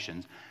all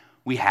nations,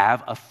 we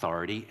have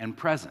authority and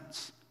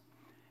presence.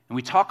 And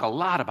we talk a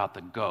lot about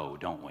the go,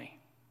 don't we?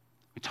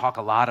 We talk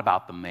a lot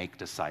about the make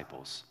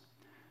disciples,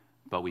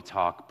 but we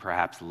talk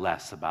perhaps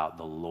less about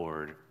the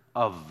Lord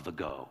of the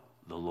go,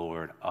 the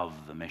Lord of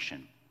the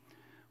mission.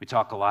 We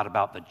talk a lot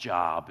about the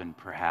job and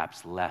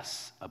perhaps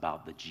less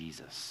about the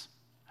Jesus.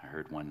 I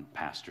heard one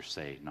pastor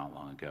say not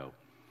long ago.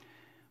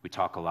 We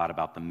talk a lot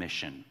about the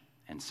mission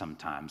and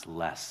sometimes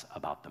less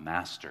about the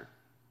master.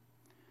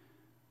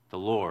 The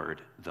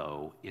Lord,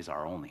 though, is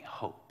our only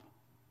hope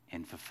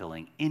in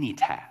fulfilling any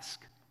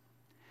task.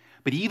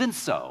 But even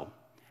so,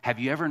 have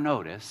you ever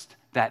noticed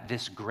that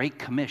this Great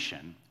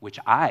Commission, which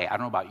I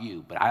don't know about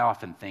you, but I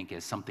often think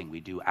is something we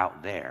do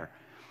out there,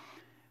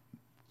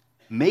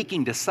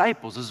 making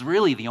disciples is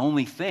really the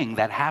only thing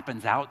that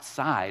happens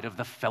outside of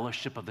the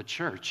fellowship of the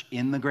church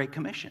in the Great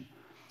Commission.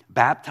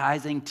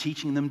 Baptizing,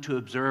 teaching them to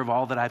observe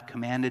all that I've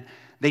commanded,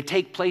 they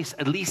take place,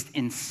 at least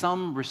in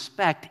some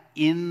respect,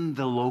 in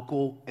the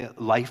local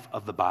life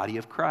of the body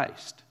of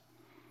Christ.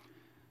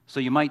 So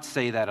you might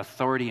say that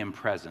authority and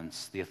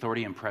presence, the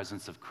authority and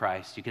presence of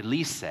Christ, you could at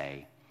least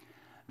say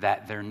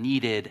that they're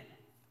needed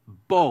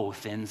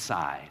both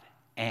inside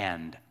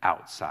and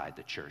outside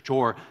the church,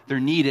 or they're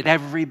needed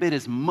every bit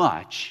as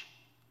much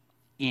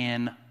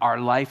in our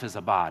life as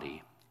a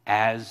body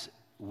as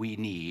we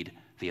need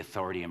the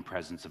authority and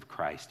presence of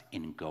Christ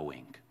in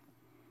going.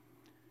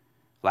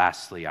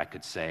 Lastly, I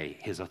could say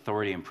his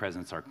authority and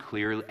presence are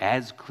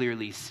as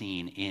clearly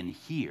seen in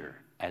here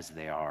as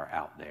they are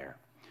out there.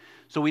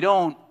 So we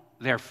don't,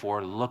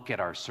 therefore, look at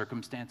our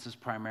circumstances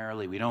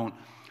primarily. We don't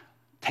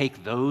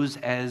take those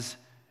as,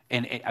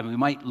 we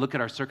might look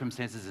at our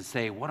circumstances and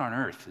say, what on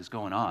earth is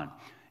going on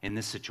in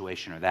this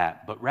situation or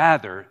that? But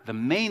rather, the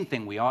main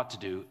thing we ought to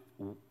do,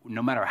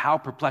 no matter how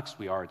perplexed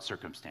we are at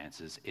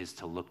circumstances, is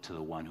to look to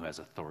the one who has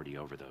authority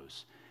over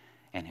those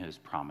and who has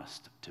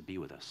promised to be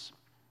with us.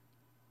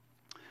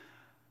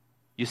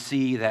 You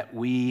see that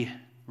we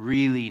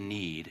really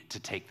need to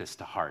take this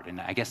to heart.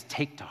 And I guess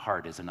take to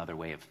heart is another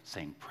way of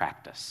saying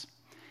practice.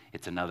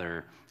 It's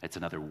another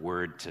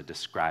word to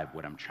describe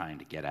what I'm trying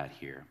to get at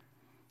here.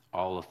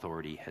 All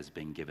authority has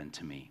been given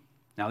to me.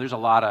 Now, there's a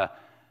lot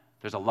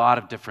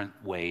of different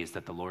ways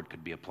that the Lord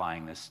could be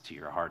applying this to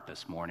your heart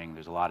this morning.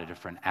 There's a lot of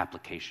different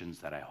applications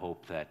that I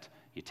hope that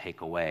you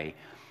take away.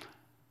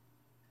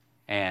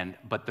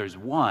 But there's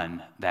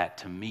one that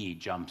to me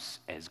jumps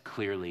as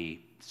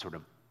clearly sort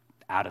of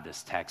out of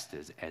this text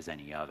as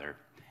any other.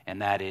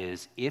 And that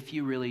is, if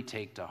you really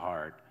take to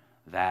heart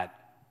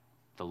that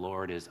the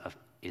Lord is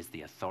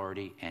the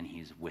authority and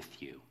he's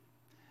with you,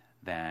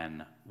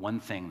 then one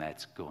thing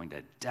that's going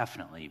to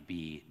definitely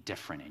be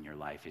different in your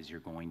life is you're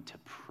going to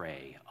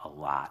pray a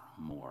lot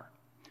more.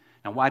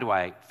 Now, why do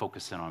I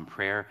focus in on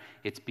prayer?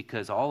 It's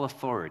because all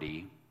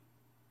authority,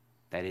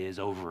 that is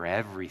over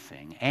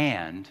everything,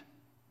 and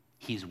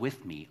he's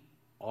with me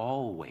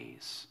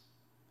always,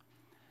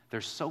 they're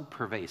so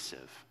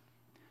pervasive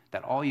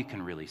that all you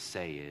can really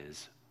say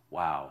is,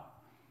 wow,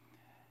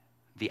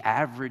 the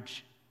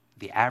average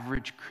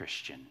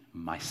Christian,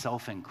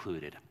 myself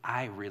included,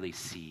 I really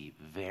see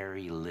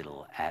very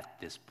little at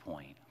this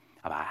point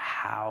about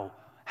how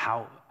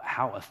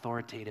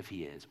authoritative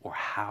he is or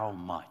how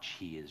much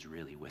he is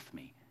really with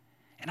me.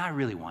 And I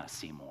really want to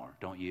see more,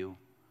 don't you?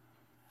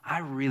 I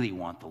really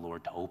want the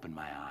Lord to open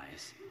my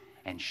eyes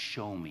and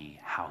show me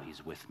how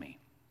he's with me.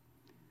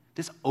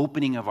 This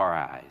opening of our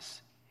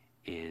eyes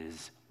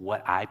is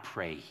what I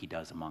pray he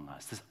does among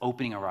us. This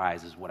opening of our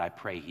eyes is what I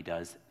pray he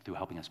does through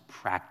helping us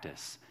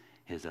practice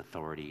his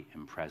authority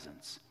and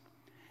presence.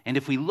 And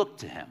if we look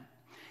to him,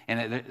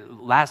 and the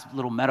last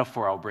little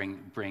metaphor I'll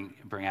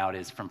bring out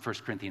is from 1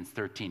 Corinthians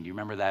 13. Do you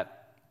remember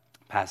that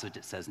passage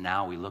that says,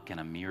 now we look in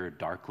a mirror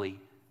darkly,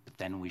 but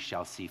then we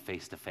shall see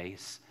face to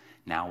face.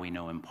 Now we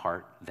know in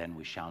part, then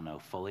we shall know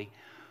fully.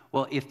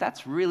 Well, if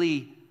that's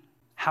really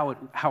how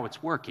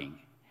it's working,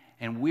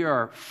 and we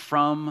are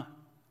from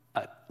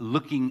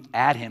looking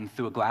at him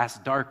through a glass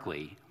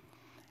darkly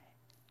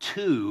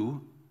to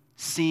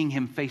seeing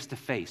him face to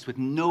face with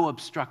no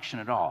obstruction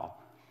at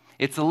all.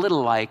 It's a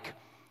little like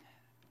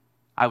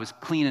I was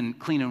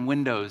cleaning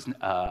windows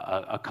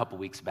a couple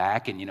weeks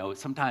back, and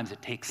sometimes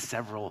it takes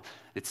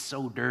it's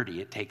so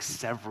dirty, it takes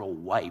several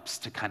wipes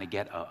to kind of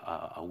get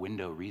a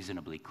window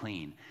reasonably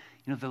clean.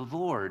 The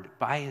Lord,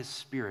 by his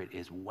Spirit,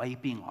 is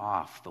wiping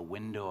off the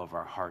window of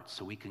our hearts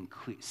so we can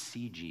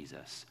see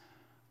Jesus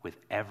with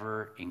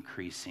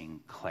ever-increasing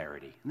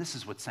clarity. And this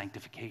is what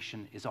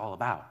sanctification is all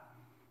about.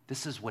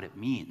 This is what it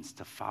means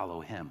to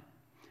follow him.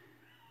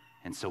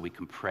 And so we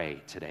can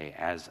pray today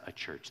as a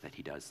church that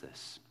he does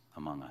this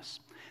among us.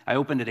 I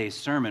opened today's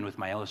sermon with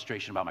my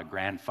illustration about my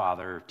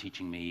grandfather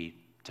teaching me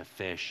to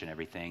fish and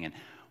everything. And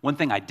one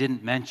thing I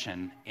didn't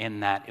mention in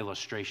that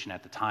illustration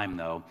at the time,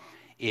 though,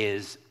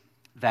 is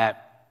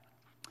that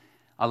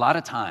a lot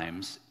of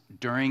times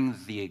during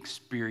the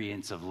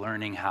experience of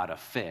learning how to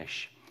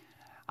fish,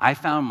 I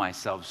found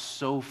myself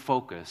so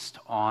focused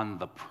on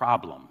the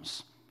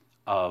problems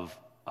of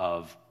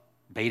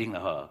baiting the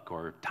hook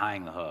or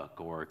tying the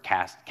hook or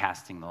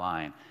casting the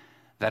line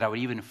that I would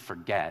even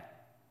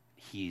forget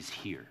he's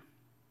here.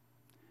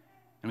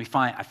 And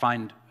I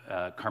find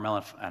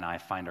Carmela and I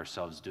find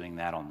ourselves doing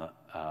that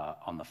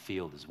on the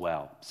field as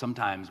well.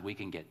 Sometimes we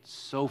can get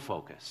so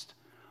focused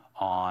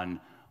on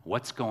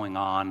what's going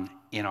on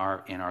in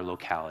our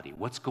locality,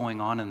 what's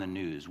going on in the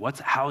news,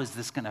 how is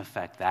this going to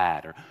affect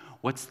that, or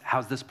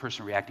how's this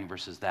person reacting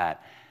versus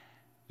that.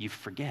 You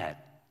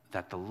forget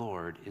that the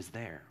Lord is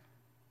there.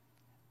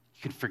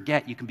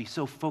 You can be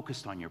so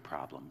focused on your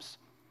problems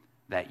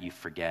that you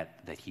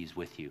forget that he's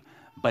with you.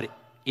 But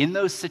in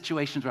those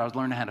situations where I was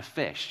learning how to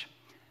fish,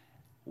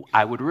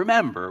 I would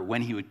remember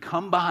when he would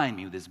come behind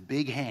me with his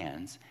big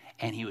hands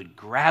and he would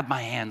grab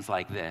my hands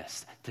like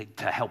this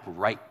to help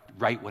write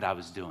what I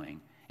was doing.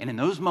 And in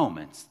those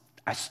moments,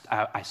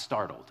 I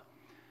startled.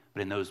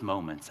 But in those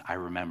moments, I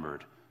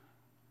remembered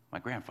my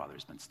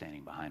grandfather's been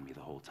standing behind me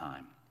the whole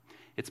time.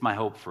 It's my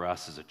hope for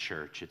us as a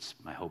church, it's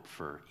my hope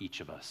for each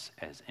of us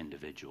as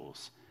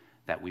individuals,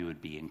 that we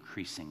would be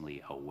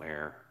increasingly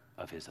aware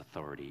of his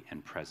authority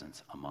and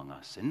presence among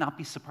us and not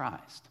be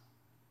surprised,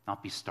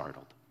 not be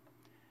startled.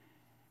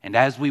 And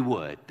as we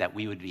would, that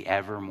we would be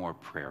ever more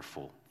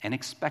prayerful and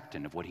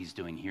expectant of what he's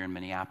doing here in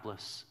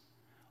Minneapolis,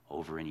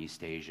 over in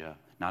East Asia,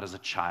 not as a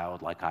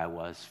child like I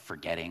was,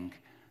 forgetting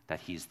that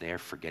he's there,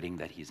 forgetting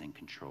that he's in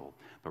control,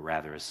 but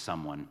rather as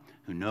someone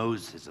who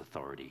knows his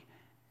authority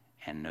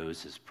and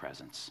knows his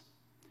presence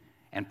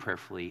and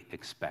prayerfully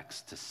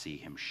expects to see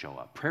him show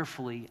up.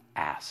 Prayerfully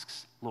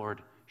asks,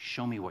 Lord,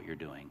 show me what you're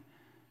doing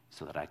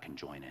so that I can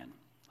join in.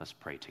 Let's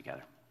pray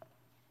together.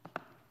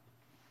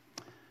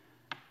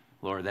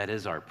 Lord, that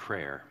is our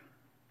prayer.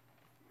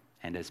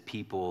 And as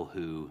people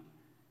who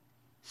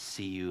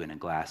see you in a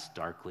glass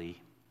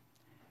darkly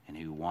and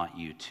who want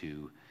you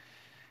to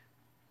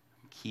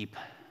keep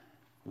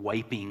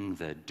wiping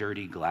the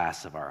dirty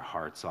glass of our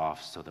hearts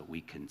off so that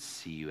we can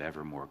see you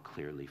ever more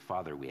clearly,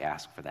 Father, we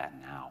ask for that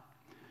now.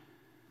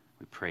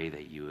 We pray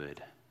that you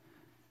would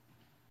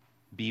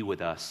be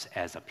with us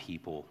as a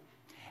people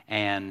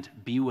and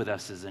be with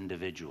us as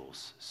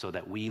individuals so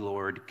that we,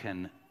 Lord,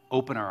 can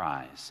open our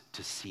eyes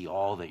to see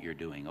all that you're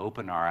doing.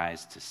 Open our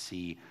eyes to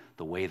see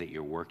the way that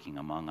you're working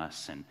among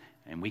us,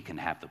 and we can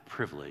have the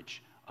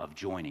privilege of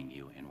joining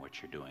you in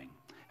what you're doing.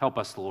 Help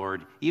us,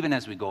 Lord, even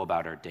as we go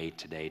about our day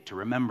today, to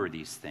remember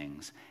these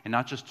things, and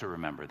not just to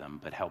remember them,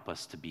 but help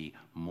us to be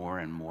more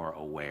and more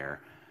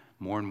aware,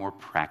 more and more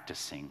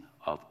practicing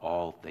of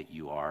all that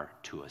you are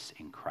to us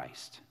in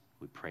Christ.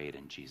 We pray it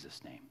in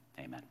Jesus' name.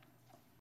 Amen.